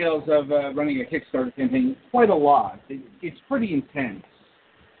details of running a Kickstarter campaign quite a lot. It's pretty intense.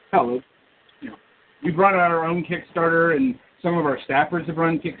 Hell, we've run our own Kickstarter, and some of our staffers have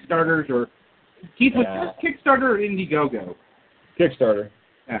run Kickstarters. Or Keith, was yours Kickstarter or Indiegogo? Kickstarter.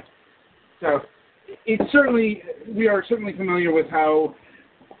 Yeah. So we are certainly familiar with how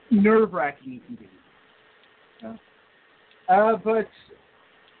nerve-wracking it can be.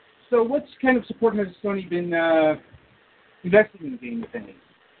 So what kind of support has Sony been investing in the game, if any?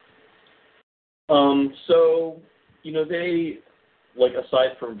 They, like,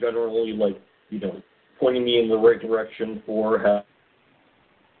 aside from generally, like, pointing me in the right direction for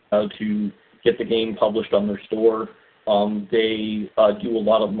how to get the game published on their store, they do a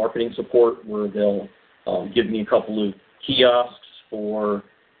lot of marketing support where they'll give me a couple of kiosks for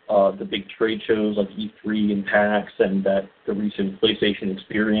the big trade shows like E3 and PAX and the recent PlayStation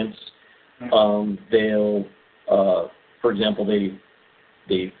experience. They'll, for example, they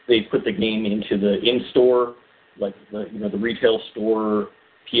put the game into the in-store, like the retail store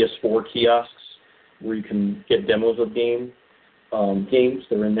PS4 kiosks where you can get demos of games.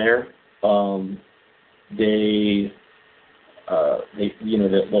 They're in there. They'll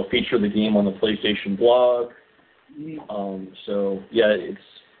feature the game on the PlayStation blog. It's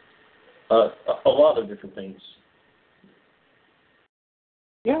a lot of different things.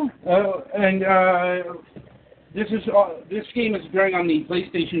 Yeah, and this game is appearing on the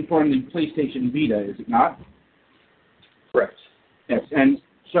PlayStation 4 and the PlayStation Vita, is it not? Correct. Yes, and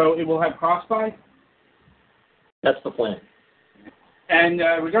so it will have cross-buy? That's the plan. And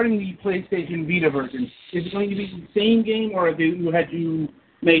regarding the PlayStation Vita version, is it going to be the same game, or are you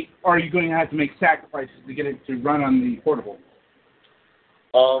going to have to make sacrifices to get it to run on the portable?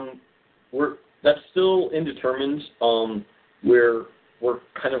 That's still indeterminate. We're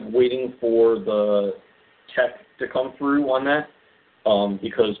kind of waiting for the tech to come through on that,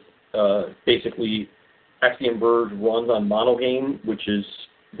 because basically Axiom Verge runs on Monogame, which is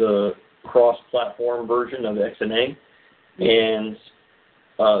the cross-platform version of XNA, and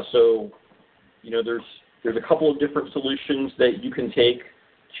there's a couple of different solutions that you can take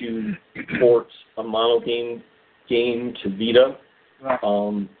to port a Monogame game to Vita,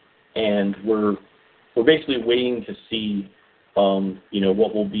 and we're basically waiting to see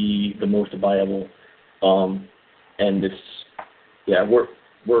what will be the most viable, and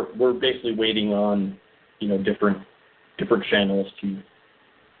we're basically waiting on different channels to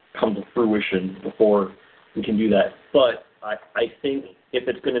come to fruition before we can do that. But I think if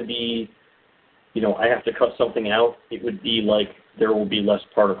it's going to be, I have to cut something out, it would be like there will be less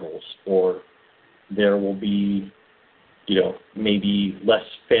particles, or there will be, maybe less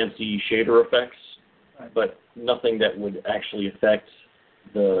fancy shader effects, but nothing that would actually affect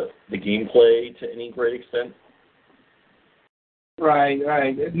the gameplay to any great extent. Right.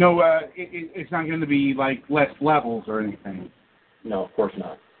 No, it's not going to be like less levels or anything. No, of course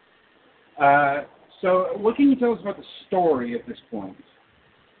not. So what can you tell us about the story at this point?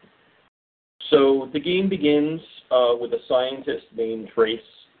 So the game begins with a scientist named Trace,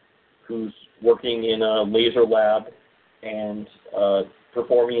 who's working in a laser lab and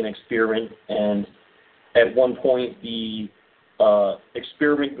performing an experiment. And at one point, the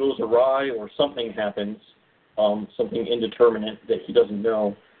experiment goes awry, or something happens, something indeterminate that he doesn't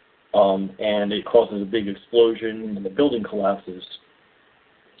know, and it causes a big explosion, and the building collapses.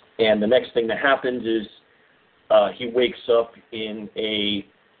 And the next thing that happens is he wakes up in a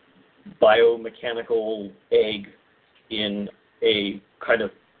biomechanical egg in a kind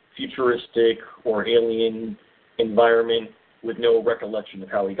of futuristic or alien environment with no recollection of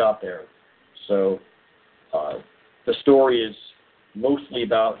how he got there. So the story is mostly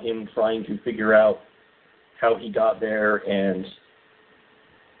about him trying to figure out how he got there and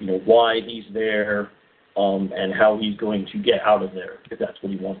why he's there, and how he's going to get out of there, if that's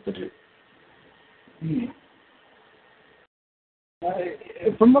what he wants to do.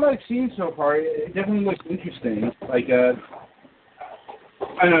 From what I've seen so far, it definitely looks interesting. Like, I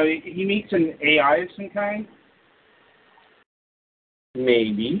don't know, he meets an AI of some kind?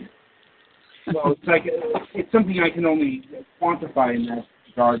 Maybe. Well, it's something I can only quantify in that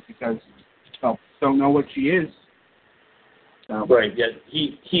regard because I don't know what she is. So. Right, yeah.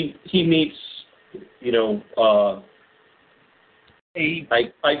 He meets,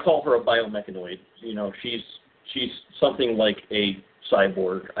 I call her a biomechanoid. She's something like a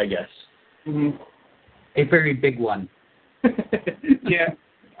cyborg, I guess. Mm-hmm. A very big one. Yeah.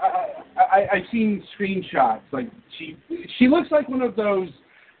 I've seen screenshots. Like she looks like one of those.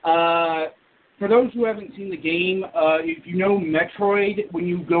 For those who haven't seen the game, if you know Metroid, when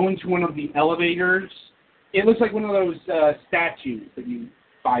you go into one of the elevators, it looks like one of those statues that you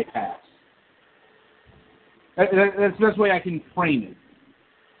bypass. That's the best way I can frame it.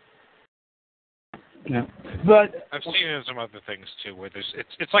 Yeah. But I've seen it in some other things too, where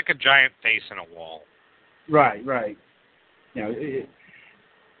it's like a giant face in a wall. Right.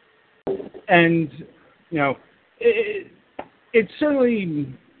 It's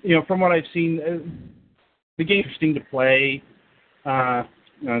certainly, from what I've seen, the game's interesting to play.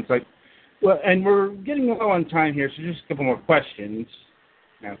 It's like, well, and we're getting low on time here, so just a couple more questions.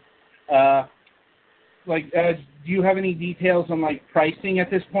 Do you have any details on pricing at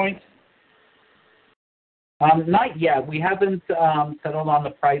this point? Not yet. We haven't settled on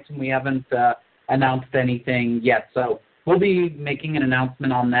the price, and we haven't announced anything yet. So we'll be making an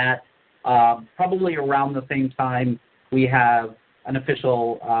announcement on that probably around the same time we have an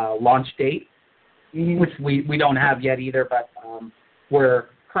official launch date, which we don't have yet either, but we're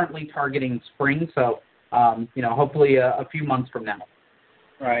currently targeting spring, so hopefully a few months from now.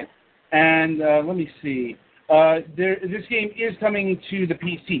 Right. And let me see. This game is coming to the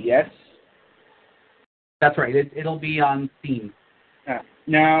PC, yes? That's right. It'll be on Steam.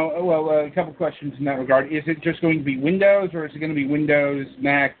 Now, a couple questions in that regard. Is it just going to be Windows, or is it going to be Windows,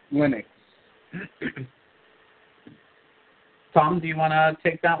 Mac, Linux? Tom, do you want to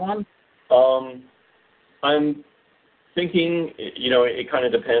take that one? I'm thinking, it kind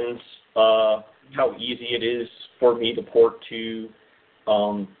of depends how easy it is for me to port to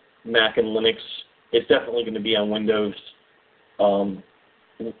Mac and Linux. It's definitely going to be on Windows.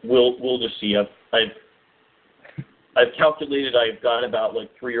 We'll just see. I've calculated I've got about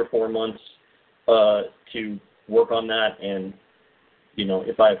 3 or 4 months to work on that, and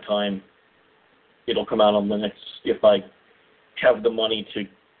if I have time, it'll come out on Linux. If I have the money to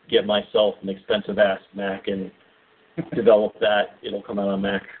get myself an expensive ass Mac and develop that, it'll come out on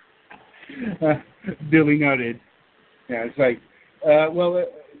Mac. Duly noted. Yeah, it's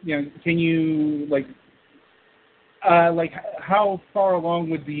can you how far along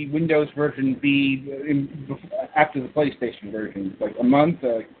would the Windows version be after the PlayStation version? A month,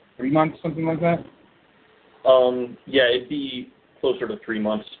 3 months, something like that? Yeah, it'd be closer to 3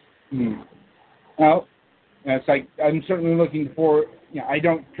 months. Well, it's I'm certainly looking for. I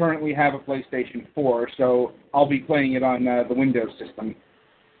don't currently have a PlayStation 4, so I'll be playing it on the Windows system.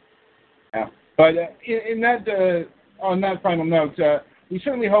 Yeah, but on that final note, we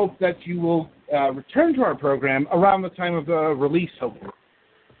certainly hope that you will return to our program around the time of the release, hopefully.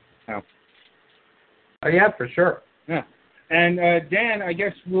 Oh, yeah, for sure. Yeah. And Dan, I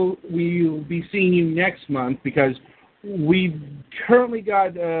guess we'll be seeing you next month because we've currently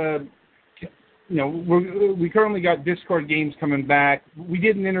got we currently got Discord games coming back. We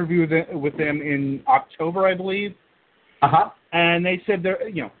did an interview with them in October, I believe. And they said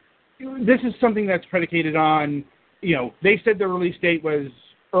this is something that's predicated on. They said the release date was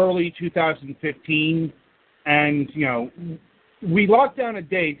early 2015, and we locked down a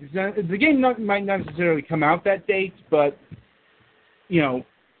date. The game might not necessarily come out that date, but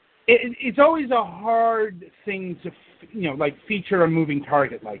it's always a hard thing to feature a moving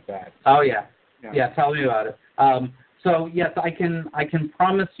target like that. Oh yeah. Tell me about it. So yes, I can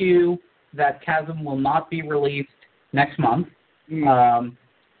promise you that Chasm will not be released next month. So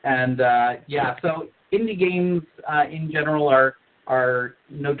indie games in general are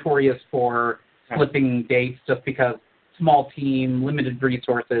notorious for slipping dates just because small team, limited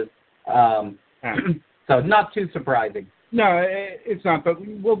resources. So not too surprising. No, it's not. But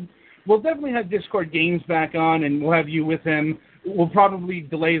we'll definitely have Discord Games back on, and we'll have you with him. We'll probably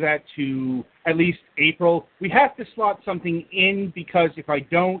delay that to at least April. We have to slot something in because if I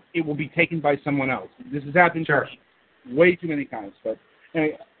don't, it will be taken by someone else. This has happened way too many times. But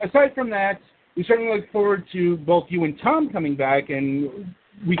anyway, aside from that, we certainly look forward to both you and Tom coming back, and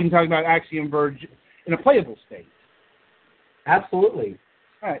we can talk about Axiom Verge in a playable state. Absolutely.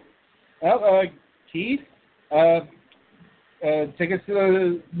 All right. Well, Keith, take us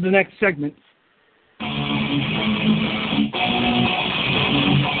to the next segment.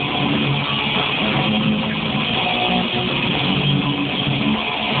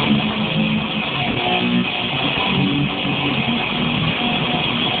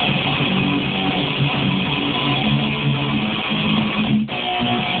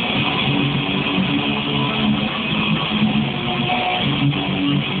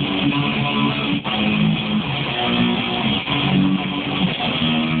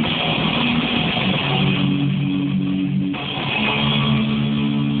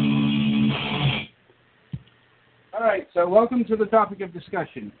 So welcome to the topic of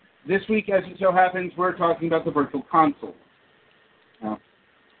discussion. This week, as it so happens, we're talking about the Virtual Console.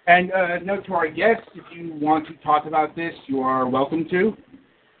 And note to our guests, if you want to talk about this, you are welcome to.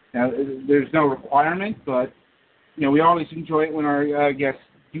 Now, there's no requirement, but we always enjoy it when our guests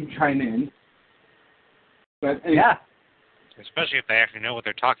do chime in. But anyway. Yeah. Especially if they actually know what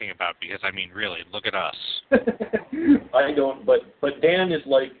they're talking about, because, really, look at us. I don't, but Dan is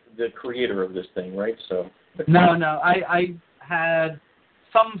like the creator of this thing, right? So. No. I had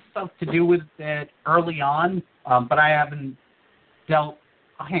some stuff to do with it early on, but I haven't dealt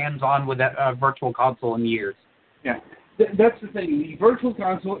hands-on with that Virtual Console in years. Yeah, that's the thing. The Virtual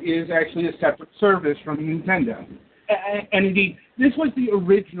Console is actually a separate service from Nintendo. And indeed, this was the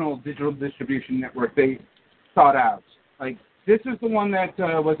original digital distribution network they thought out. Like, this is the one that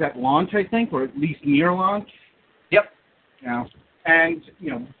was at launch, I think, or at least near launch. Yep. And,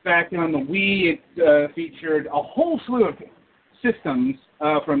 back on the Wii, it featured a whole slew of systems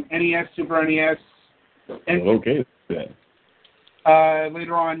from NES, Super NES. And, okay, then.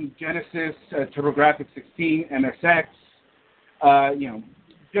 Later on, Genesis, TurboGrafx 16, MSX,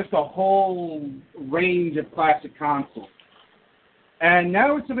 just a whole range of classic consoles. And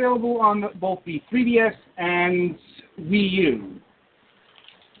now it's available on both the 3DS and Wii U.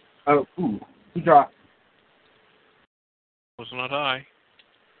 Who dropped? Was not I.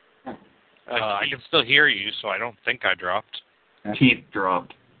 I can still hear you, so I don't think I dropped. Keith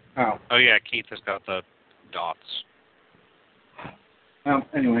dropped. Oh, yeah, Keith has got the dots.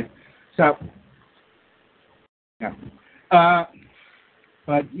 Anyway, so, yeah.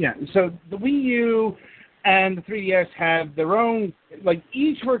 But, yeah, so the Wii U and the 3DS have their own, like,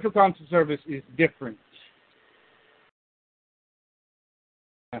 each Virtual Console service is different.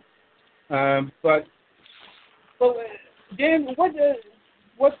 But, well, Dan,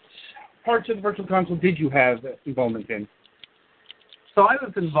 what parts of the Virtual Console did you have involvement in? So I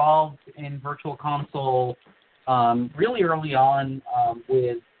was involved in Virtual Console really early on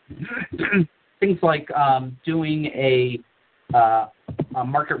with things like doing a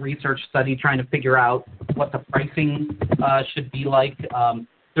market research study, trying to figure out what the pricing should be like.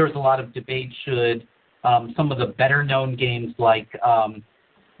 There was a lot of debate should some of the better-known games like,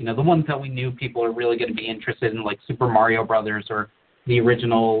 the ones that we knew people are really going to be interested in, like Super Mario Brothers or the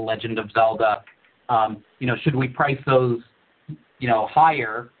original Legend of Zelda, should we price those,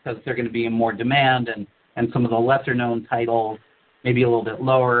 higher because they're going to be in more demand, and some of the lesser-known titles maybe a little bit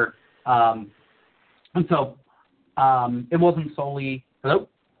lower. And so it wasn't solely... Hello?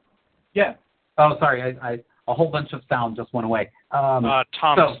 Yeah. Oh, sorry. A whole bunch of sound just went away. Thomas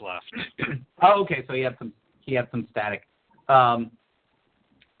left. Oh, okay. So he had some static.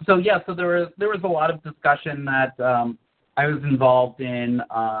 So there was a lot of discussion that I was involved in.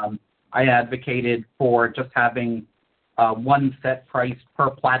 I advocated for just having one set price per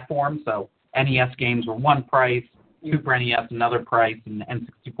platform. So NES games were one price, Super NES another price, and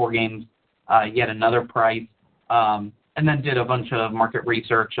N64 games yet another price. And then did a bunch of market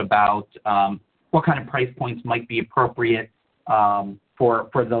research about what kind of price points might be appropriate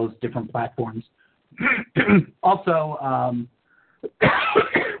for those different platforms. Also,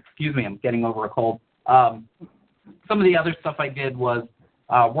 excuse me, I'm getting over a cold. Some of the other stuff I did was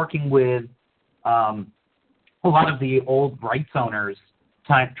working with a lot of the old rights owners,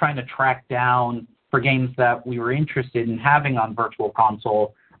 trying to track down for games that we were interested in having on Virtual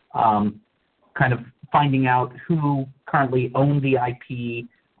Console, kind of finding out who currently owned the IP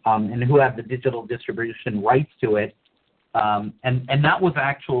and who had the digital distribution rights to it. And that was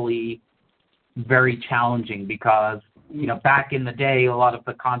actually very challenging because, back in the day, a lot of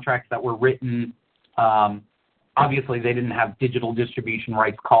the contracts that were written, obviously they didn't have digital distribution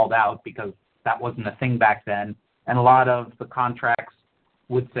rights called out because that wasn't a thing back then. And a lot of the contracts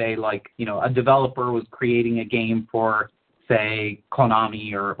would say, like, a developer was creating a game for, say,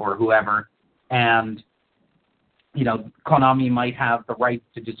 Konami or whoever, and, Konami might have the rights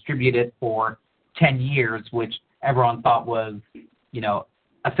to distribute it for 10 years, which everyone thought was,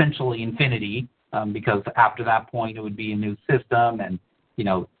 essentially infinity, because after that point it would be a new system and,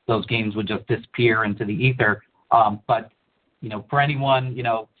 those games would just disappear into the ether. But, for anyone,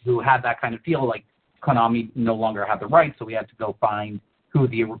 who had that kind of deal, like, Konami no longer had the rights, so we had to go find who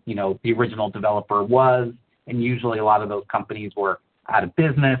the original developer was, and usually a lot of those companies were out of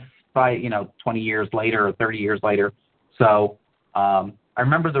business by 20 years later or 30 years later. So I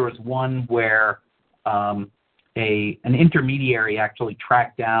remember there was one where an intermediary actually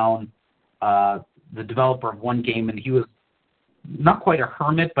tracked down the developer of one game, and he was not quite a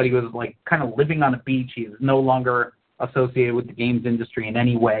hermit, but he was like kind of living on a beach. He was no longer associated with the games industry in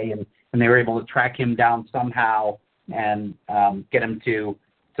any way, and they were able to track him down somehow and get him to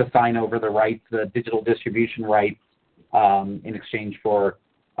sign over the rights, the digital distribution rights, in exchange for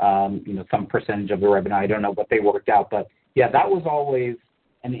some percentage of the revenue. I don't know what they worked out, but yeah, that was always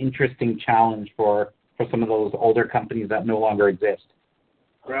an interesting challenge for some of those older companies that no longer exist.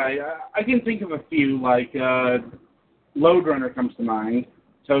 Right. I can think of a few, like Lode Runner comes to mind.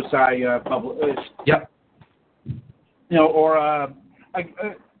 Tosai published. Yep. Or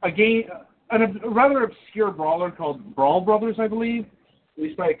a game, a rather obscure brawler called Brawl Brothers, I believe,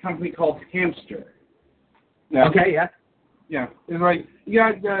 released by a company called Hamster. Now, okay, yeah. Yeah, it's like you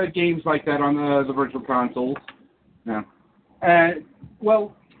got games like that on the virtual consoles. Yeah.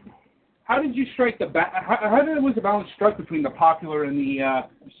 Well, how did you strike the was the balance struck between the popular and the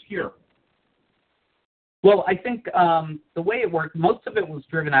obscure? Well, I think the way it worked, most of it was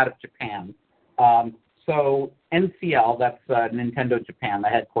driven out of Japan. So NCL, that's Nintendo Japan, the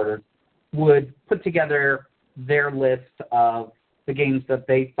headquarters, would put together their list of the games that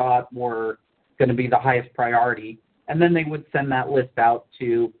they thought were going to be the highest priority, and then they would send that list out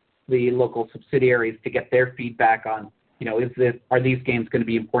to the local subsidiaries to get their feedback on, are these games going to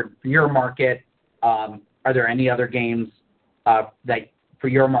be important for your market? Are there any other games that for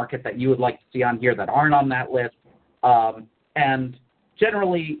your market that you would like to see on here that aren't on that list? And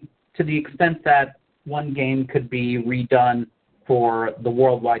generally, to the extent that one game could be redone for the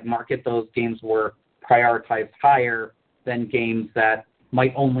worldwide market, those games were prioritized higher than games that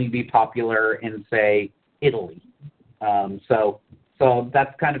might only be popular in, say, Italy. So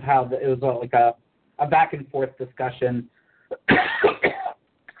that's kind of how it was like a back and forth discussion.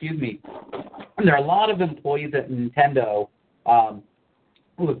 Excuse me. And there are a lot of employees at Nintendo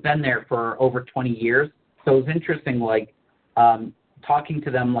who have been there for over 20 years. So it was interesting, like, talking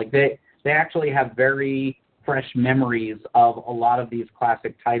to them, like they actually have very fresh memories of a lot of these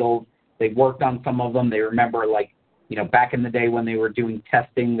classic titles. They worked on some of them. They remember, like, back in the day when they were doing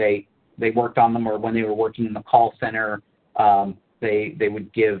testing, they worked on them, or when they were working in the call center, they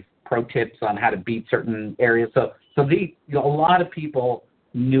would give pro tips on how to beat certain areas. So a lot of people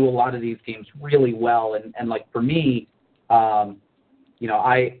knew a lot of these games really well, and like for me, I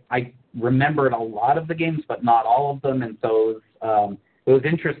remembered a lot of the games, but not all of them, and so it was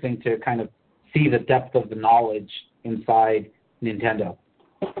interesting to kind of see the depth of the knowledge inside Nintendo.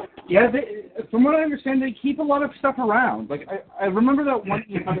 Yeah, from what I understand, they keep a lot of stuff around. Like I remember that one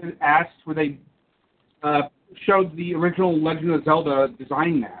asked where they showed the original Legend of Zelda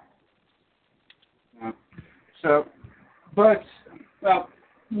design map. But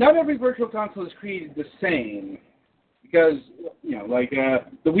not every virtual console is created the same, because the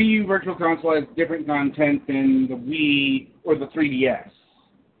Wii U virtual console has different content than the Wii or the 3DS.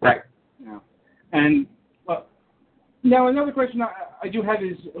 Right. And now another question I do have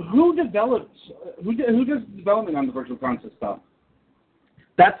is who does development on the virtual console stuff?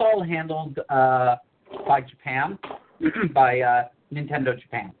 That's all handled by Japan, by Nintendo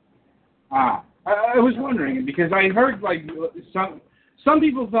Japan. I was wondering, because I heard like some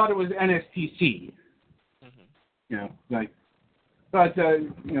people thought it was NSTC. Mm-hmm. But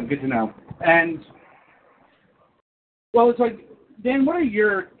good to know. And well, it's like, Dan, what are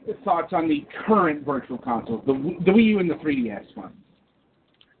your thoughts on the current virtual consoles, the Wii U and the 3DS one?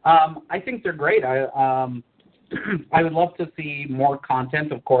 I think they're great. I would love to see more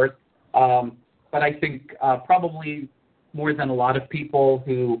content, of course, but I think probably more than a lot of people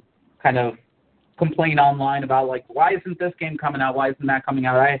who kind of complain online about, like, why isn't this game coming out? Why isn't that coming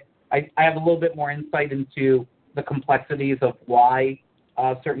out? I have a little bit more insight into the complexities of why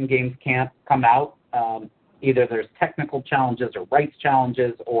certain games can't come out. Either there's technical challenges or rights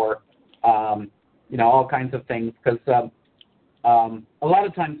challenges or, all kinds of things. Because a lot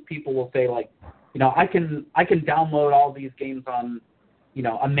of times people will say, like, I can download all these games on,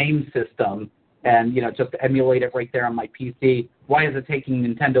 a MAME system and, just emulate it right there on my PC. Why is it taking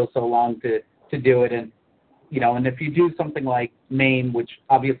Nintendo so long to do it? And, and if you do something like MAME, which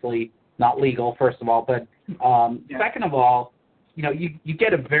obviously not legal, first of all, but second of all, you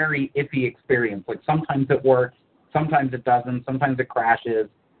get a very iffy experience. Like, sometimes it works, sometimes it doesn't, sometimes it crashes,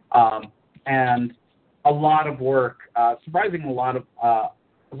 and a lot of work, surprising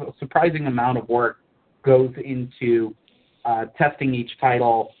amount of work goes into testing each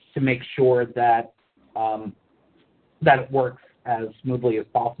title to make sure that that it works as smoothly as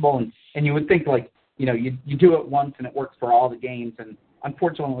possible. And you would think, like, you do it once and it works for all the games, and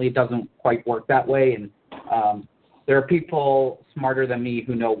unfortunately it doesn't quite work that way. And there are people smarter than me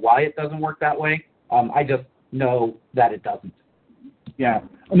who know why it doesn't work that way. I just know that it doesn't. Yeah.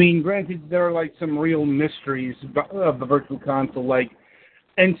 I mean, granted, there are, like, some real mysteries of the Virtual Console, like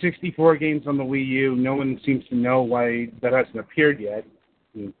N64 games on the Wii U. No one seems to know why that hasn't appeared yet.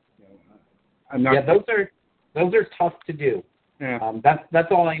 I'm not. Yeah, those are tough to do. Yeah.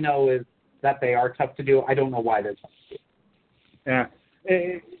 That's all I know is that they are tough to do. I don't know why they're tough to do. Yeah.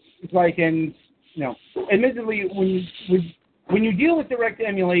 It's like, and admittedly, when you deal with direct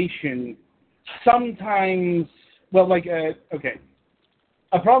emulation, sometimes, well, like, okay,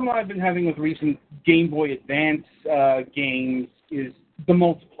 a problem I've been having with recent Game Boy Advance games is the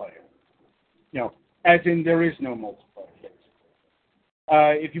multiplayer. As in, there is no multiplayer.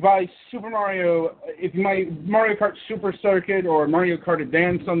 If you buy Mario Kart Super Circuit or Mario Kart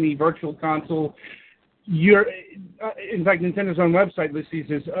Advance on the Virtual Console, in fact, Nintendo's own website lists these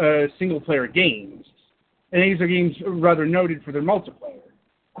as single-player games, and these are games rather noted for their multiplayer.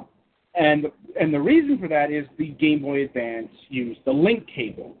 And the reason for that is the Game Boy Advance used the link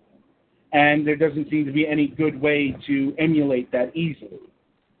cable, and there doesn't seem to be any good way to emulate that easily.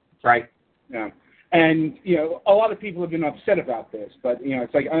 Right. Yeah. And a lot of people have been upset about this, but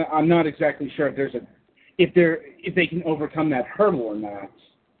it's like I'm not exactly sure if they can overcome that hurdle or not.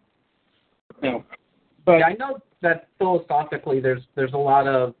 But yeah, I know that philosophically there's a lot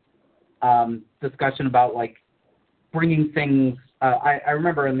of discussion about, like, bringing things. I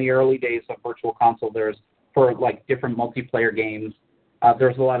remember in the early days of Virtual Console, for like different multiplayer games,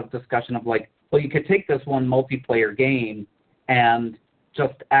 there's a lot of discussion of, like, well, you could take this one multiplayer game and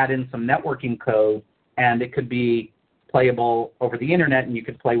just add in some networking code, and it could be playable over the internet, and you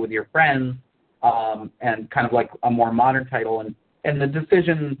could play with your friends, and kind of like a more modern title. And the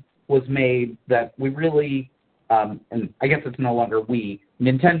decision was made that we really, and I guess it's no longer we,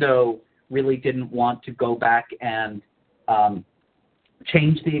 Nintendo really didn't want to go back and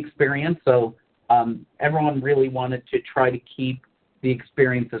change the experience. So everyone really wanted to try to keep the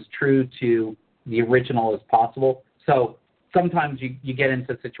experience as true to the original as possible. So sometimes you get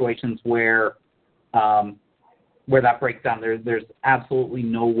into situations where that breaks down. There's absolutely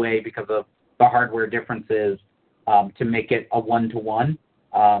no way, because of the hardware differences, to make it a one-to-one.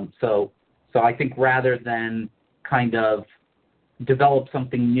 So I think rather than kind of develop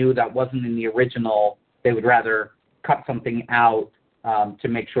something new that wasn't in the original, they would rather cut something out to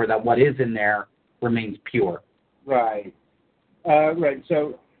make sure that what is in there remains pure. Right. Right.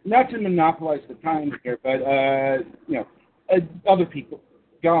 So not to monopolize the time here, but other people,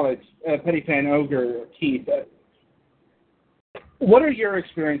 Galit, Petty Fan Ogre, Keith, what are your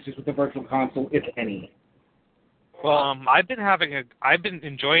experiences with the Virtual Console, if any? Well, I've been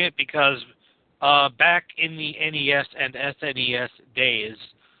enjoying it because back in the NES and SNES days,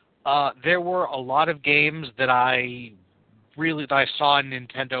 there were a lot of games that I saw in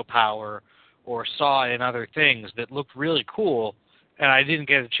Nintendo Power or saw in other things that looked really cool, and I didn't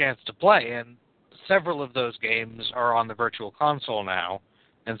get a chance to play. And several of those games are on the Virtual Console now,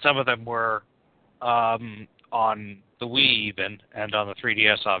 and some of them were on the Wii even, and on the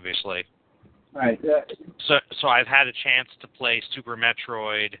 3DS, obviously. Right. So I've had a chance to play Super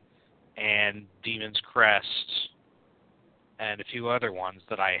Metroid and Demon's Crest and a few other ones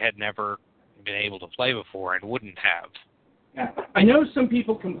that I had never been able to play before and wouldn't have. Yeah. I know some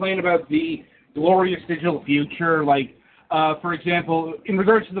people complain about the glorious digital future, like, for example, in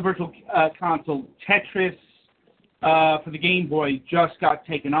regards to the Virtual Console, Tetris for the Game Boy just got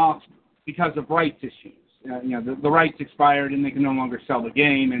taken off because of rights issues. The rights expired and they can no longer sell the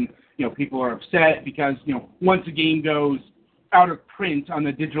game, and people are upset because once a game goes out of print on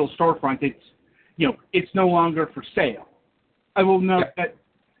the digital storefront, it's no longer for sale. I will note that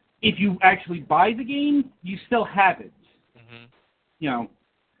if you actually buy the game, you still have it. Mm-hmm.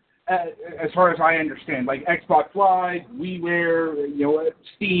 As far as I understand, like Xbox Live, WiiWare,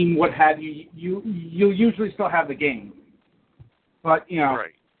 Steam, what have you, you'll usually still have the game. But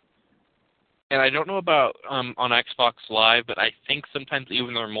Right. And I don't know about on Xbox Live, but I think sometimes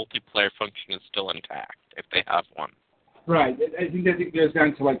even their multiplayer function is still intact if they have one. Right. I think that it goes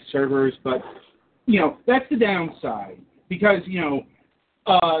down to like servers, but that's the downside because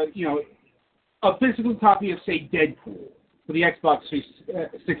a physical copy of say Deadpool for the Xbox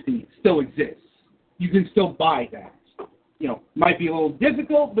 360 still exists. You can still buy that. Might be a little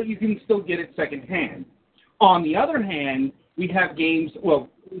difficult, but you can still get it secondhand. On the other hand, we have games, well,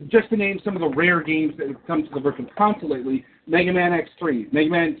 just to name some of the rare games that have come to the Virtual Console lately, Mega Man X3, Mega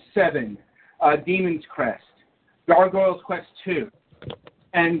Man 7, Demon's Crest, Gargoyle's Quest 2,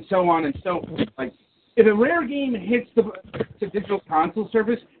 and so on and so forth. Like, if a rare game hits the Digital Console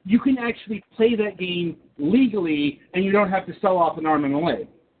service, you can actually play that game legally, and you don't have to sell off an arm and a leg.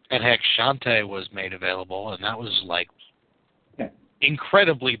 And heck, Shantae was made available, and that was,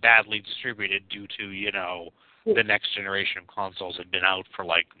 incredibly badly distributed due to, the next generation of consoles had been out for,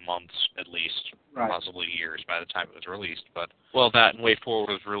 months at least, right. Possibly years by the time it was released. But that and Way Forward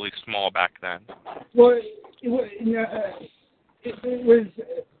was really small back then. Well, it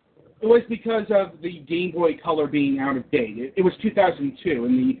was because of the Game Boy Color being out of date. It was 2002,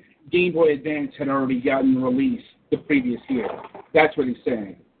 and the Game Boy Advance had already gotten released the previous year. That's what he's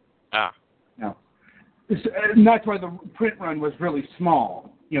saying. Ah. No. And that's why the print run was really small.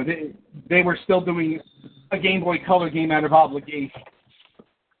 They were still doing a Game Boy Color game out of obligation.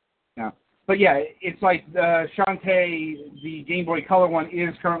 Yeah. But yeah, it's like Shantae, the Game Boy Color one,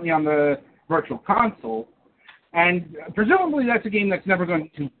 is currently on the Virtual Console. And presumably that's a game that's never going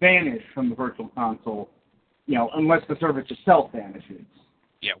to vanish from the Virtual Console, unless the service itself vanishes.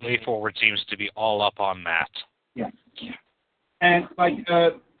 Yeah, Way Forward seems to be all up on that. Yeah. And,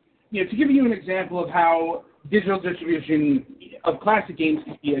 to give you an example of how digital distribution of classic games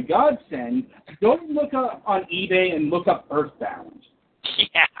can be a godsend, go look up on eBay and look up Earthbound.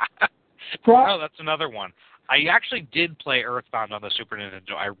 Yeah. Oh, that's another one. I actually did play Earthbound on the Super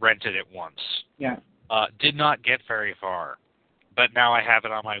Nintendo. I rented it once. Yeah. Did not get very far, but now I have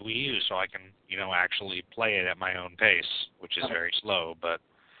it on my Wii U, so I can, actually play it at my own pace, which is very slow. But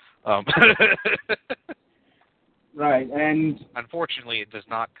right, and unfortunately, it does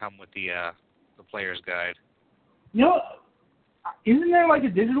not come with the player's guide. Isn't there a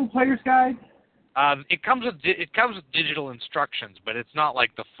digital player's guide? It comes with digital instructions, but it's not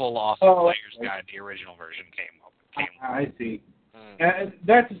like the full awesome player's guide the original version came with. I see.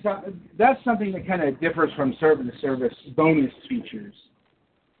 That's something that kind of differs from service-to-service bonus features.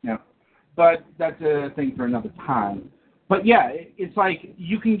 But that's a thing for another time. But yeah, it's like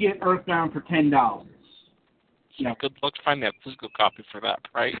you can get Earthbound for $10. Good luck to find that physical copy for that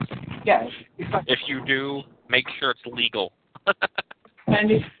price. Yeah. If you do, make sure it's legal.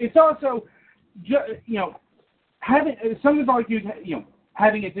 And it's also, some have argued,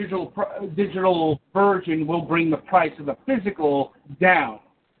 having a digital version will bring the price of the physical down.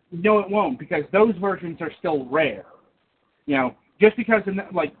 No, it won't, because those versions are still rare. Just because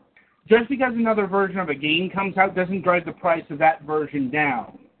another version of a game comes out doesn't drive the price of that version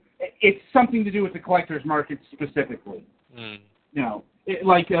down. It's something to do with the collector's market specifically. There's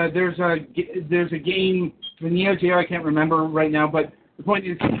a game, the Neo Geo, I can't remember right now, but the point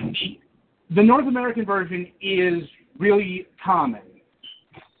is the North American version is really common,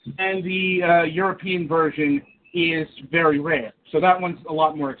 and the European version is very rare. So that one's a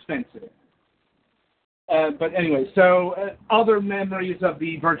lot more expensive. But anyway, so other memories of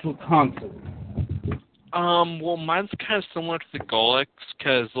the Virtual Console. Well, mine's kind of similar to the Golix,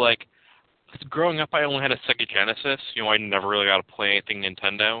 because, growing up, I only had a Sega Genesis. I never really got to play anything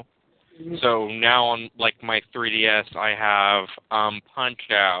Nintendo. Mm-hmm. So now on, my 3DS, I have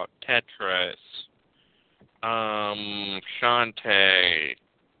Punch-Out!, Tetris, Shantae,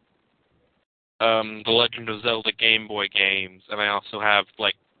 The Legend of Zelda Game Boy games, and I also have,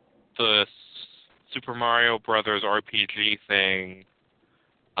 the Super Mario Brothers RPG thing,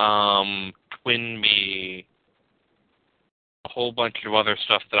 Twinbee, a whole bunch of other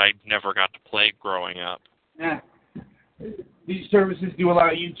stuff that I never got to play growing up. Yeah. these services do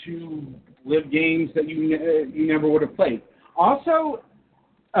allow you to live games that you never would have played. Also,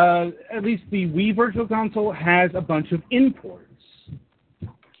 at least the Wii Virtual Console has a bunch of imports.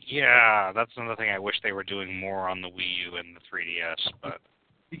 Yeah, that's another thing I wish they were doing more on the Wii U and the 3DS, but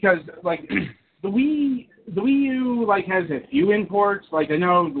because like the Wii U like has a few imports. Like I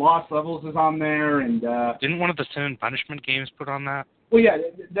know Lost Levels is on there, and didn't one of the Sin and Punishment games put on that? Well, yeah,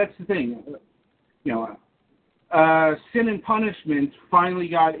 that's the thing. You know, Sin and Punishment finally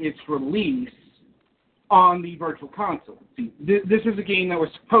got its release on the Virtual Console. See, this was a game that was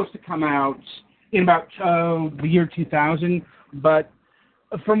supposed to come out in about the year 2000, but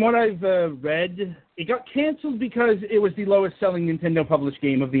from what I've read, it got canceled because it was the lowest-selling Nintendo-published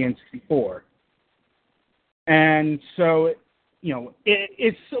game of the N64. And so, you know,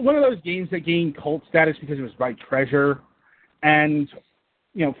 it's one of those games that gained cult status because it was by Treasure. And,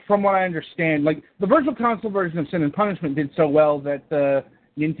 you know, from what I understand, like, the Virtual Console version of Sin and Punishment did so well that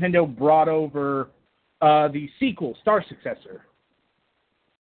Nintendo brought over the sequel, Star Successor.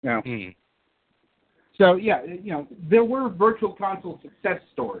 You know. So, yeah, you know, there were Virtual Console success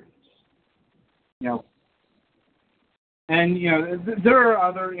stories. You know. And, you know, there are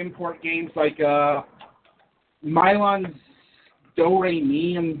other import games like Mylon's Do Re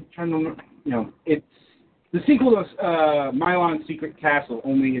Mi. I'm trying to remember, you know, it's the sequel to Mylon's Secret Castle,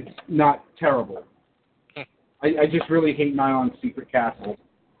 only it's not terrible. I just really hate Mylon's Secret Castle.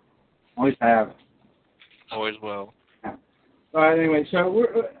 Always have. Always will. Yeah. Anyway, so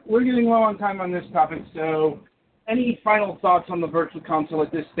we're getting low on time on this topic, so any final thoughts on the Virtual Console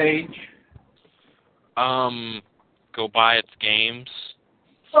at this stage? Go buy its games.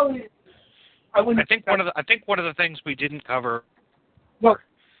 Well, I think one of the things we didn't cover, well,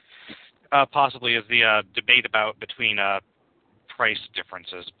 possibly, is the debate between price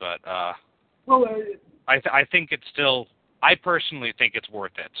differences. But I think it's still. I personally think it's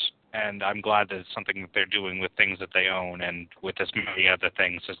worth it, and I'm glad that it's something that they're doing with things that they own and with as many other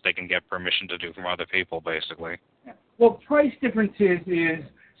things as they can get permission to do from other people, basically. Yeah. Well, price differences is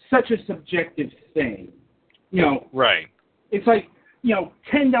such a subjective thing. You know, right? It's like, you know,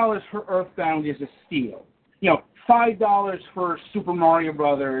 $10 for Earthbound is a steal. You know, $5 for Super Mario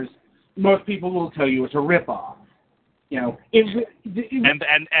Brothers. Most people will tell you it's a ripoff. You know,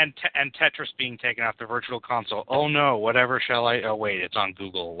 and Tetris being taken off the Virtual Console. Oh no, whatever shall I? Oh wait, it's on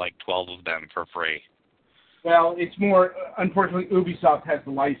Google, like 12 of them for free. Well, it's more. Unfortunately, Ubisoft has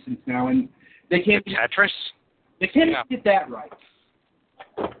the license now, and they can't. Tetris. They can't get that right.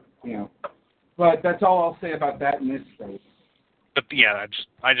 You know, but that's all I'll say about that in this space. But yeah,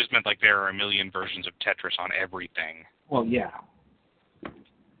 I just meant like there are a million versions of Tetris on everything. Well, yeah.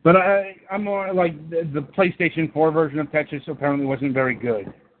 But I'm more like the PlayStation 4 version of Tetris apparently wasn't very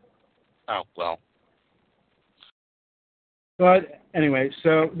good. Oh, well. But anyway,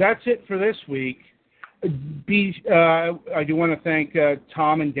 so that's it for this week. I do want to thank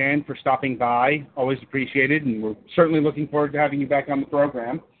Tom and Dan for stopping by. Always appreciated, and we're certainly looking forward to having you back on the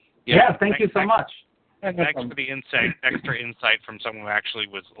program. Yeah, thank you so much. Thanks for the extra insight from someone who actually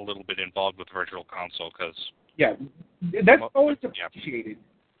was a little bit involved with Virtual Console, because... Yeah, that's always appreciated.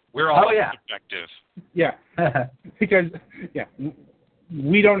 We're all subjective. Yeah, because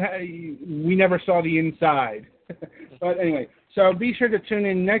we never saw the inside. But anyway, so be sure to tune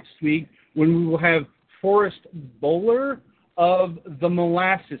in next week when we will have Forrest Bowler of the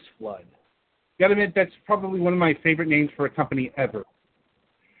Molasses Flood. Gotta admit, that's probably one of my favorite names for a company ever.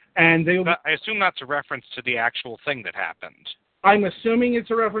 And I assume that's a reference to the actual thing that happened. I'm assuming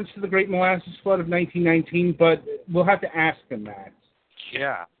it's a reference to the Great Molasses Flood of 1919, but we'll have to ask them that.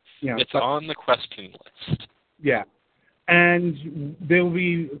 Yeah. You know, it's on the question list. Yeah. And they'll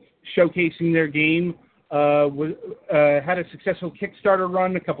be showcasing their game. Had a successful Kickstarter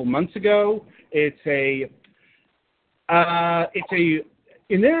run a couple months ago. It's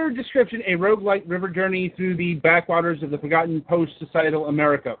in their description, a roguelike river journey through the backwaters of the forgotten post-societal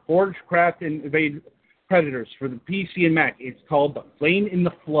America. Forge, craft, and evade predators for the PC and Mac. It's called The Flame in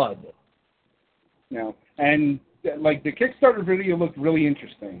the Flood. You know, and like the Kickstarter video looked really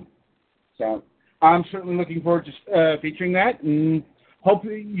interesting. So I'm certainly looking forward to featuring that, and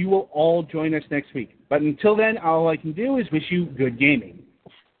hopefully you will all join us next week. But until then, all I can do is wish you good gaming.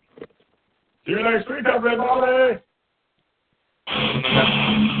 See you next week, everybody!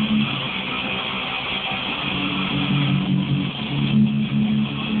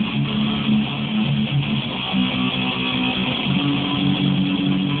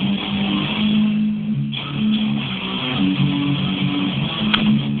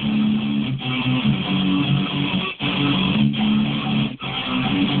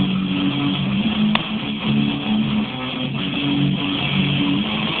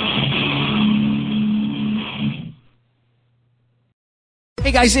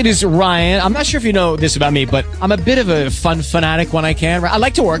 Hey, guys, it is Ryan. I'm not sure if you know this about me, but I'm a bit of a fun fanatic when I can. I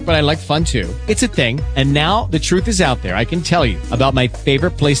like to work, but I like fun, too. It's a thing. And now the truth is out there. I can tell you about my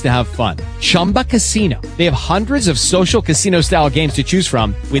favorite place to have fun. Chumba Casino. They have hundreds of social casino-style games to choose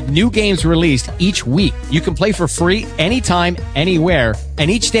from with new games released each week. You can play for free anytime, anywhere,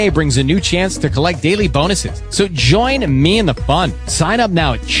 and each day brings a new chance to collect daily bonuses. So join me in the fun. Sign up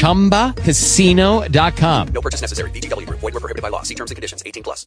now at ChumbaCasino.com. No purchase necessary. VGW Group. Void where prohibited by law. See terms and conditions. 18+.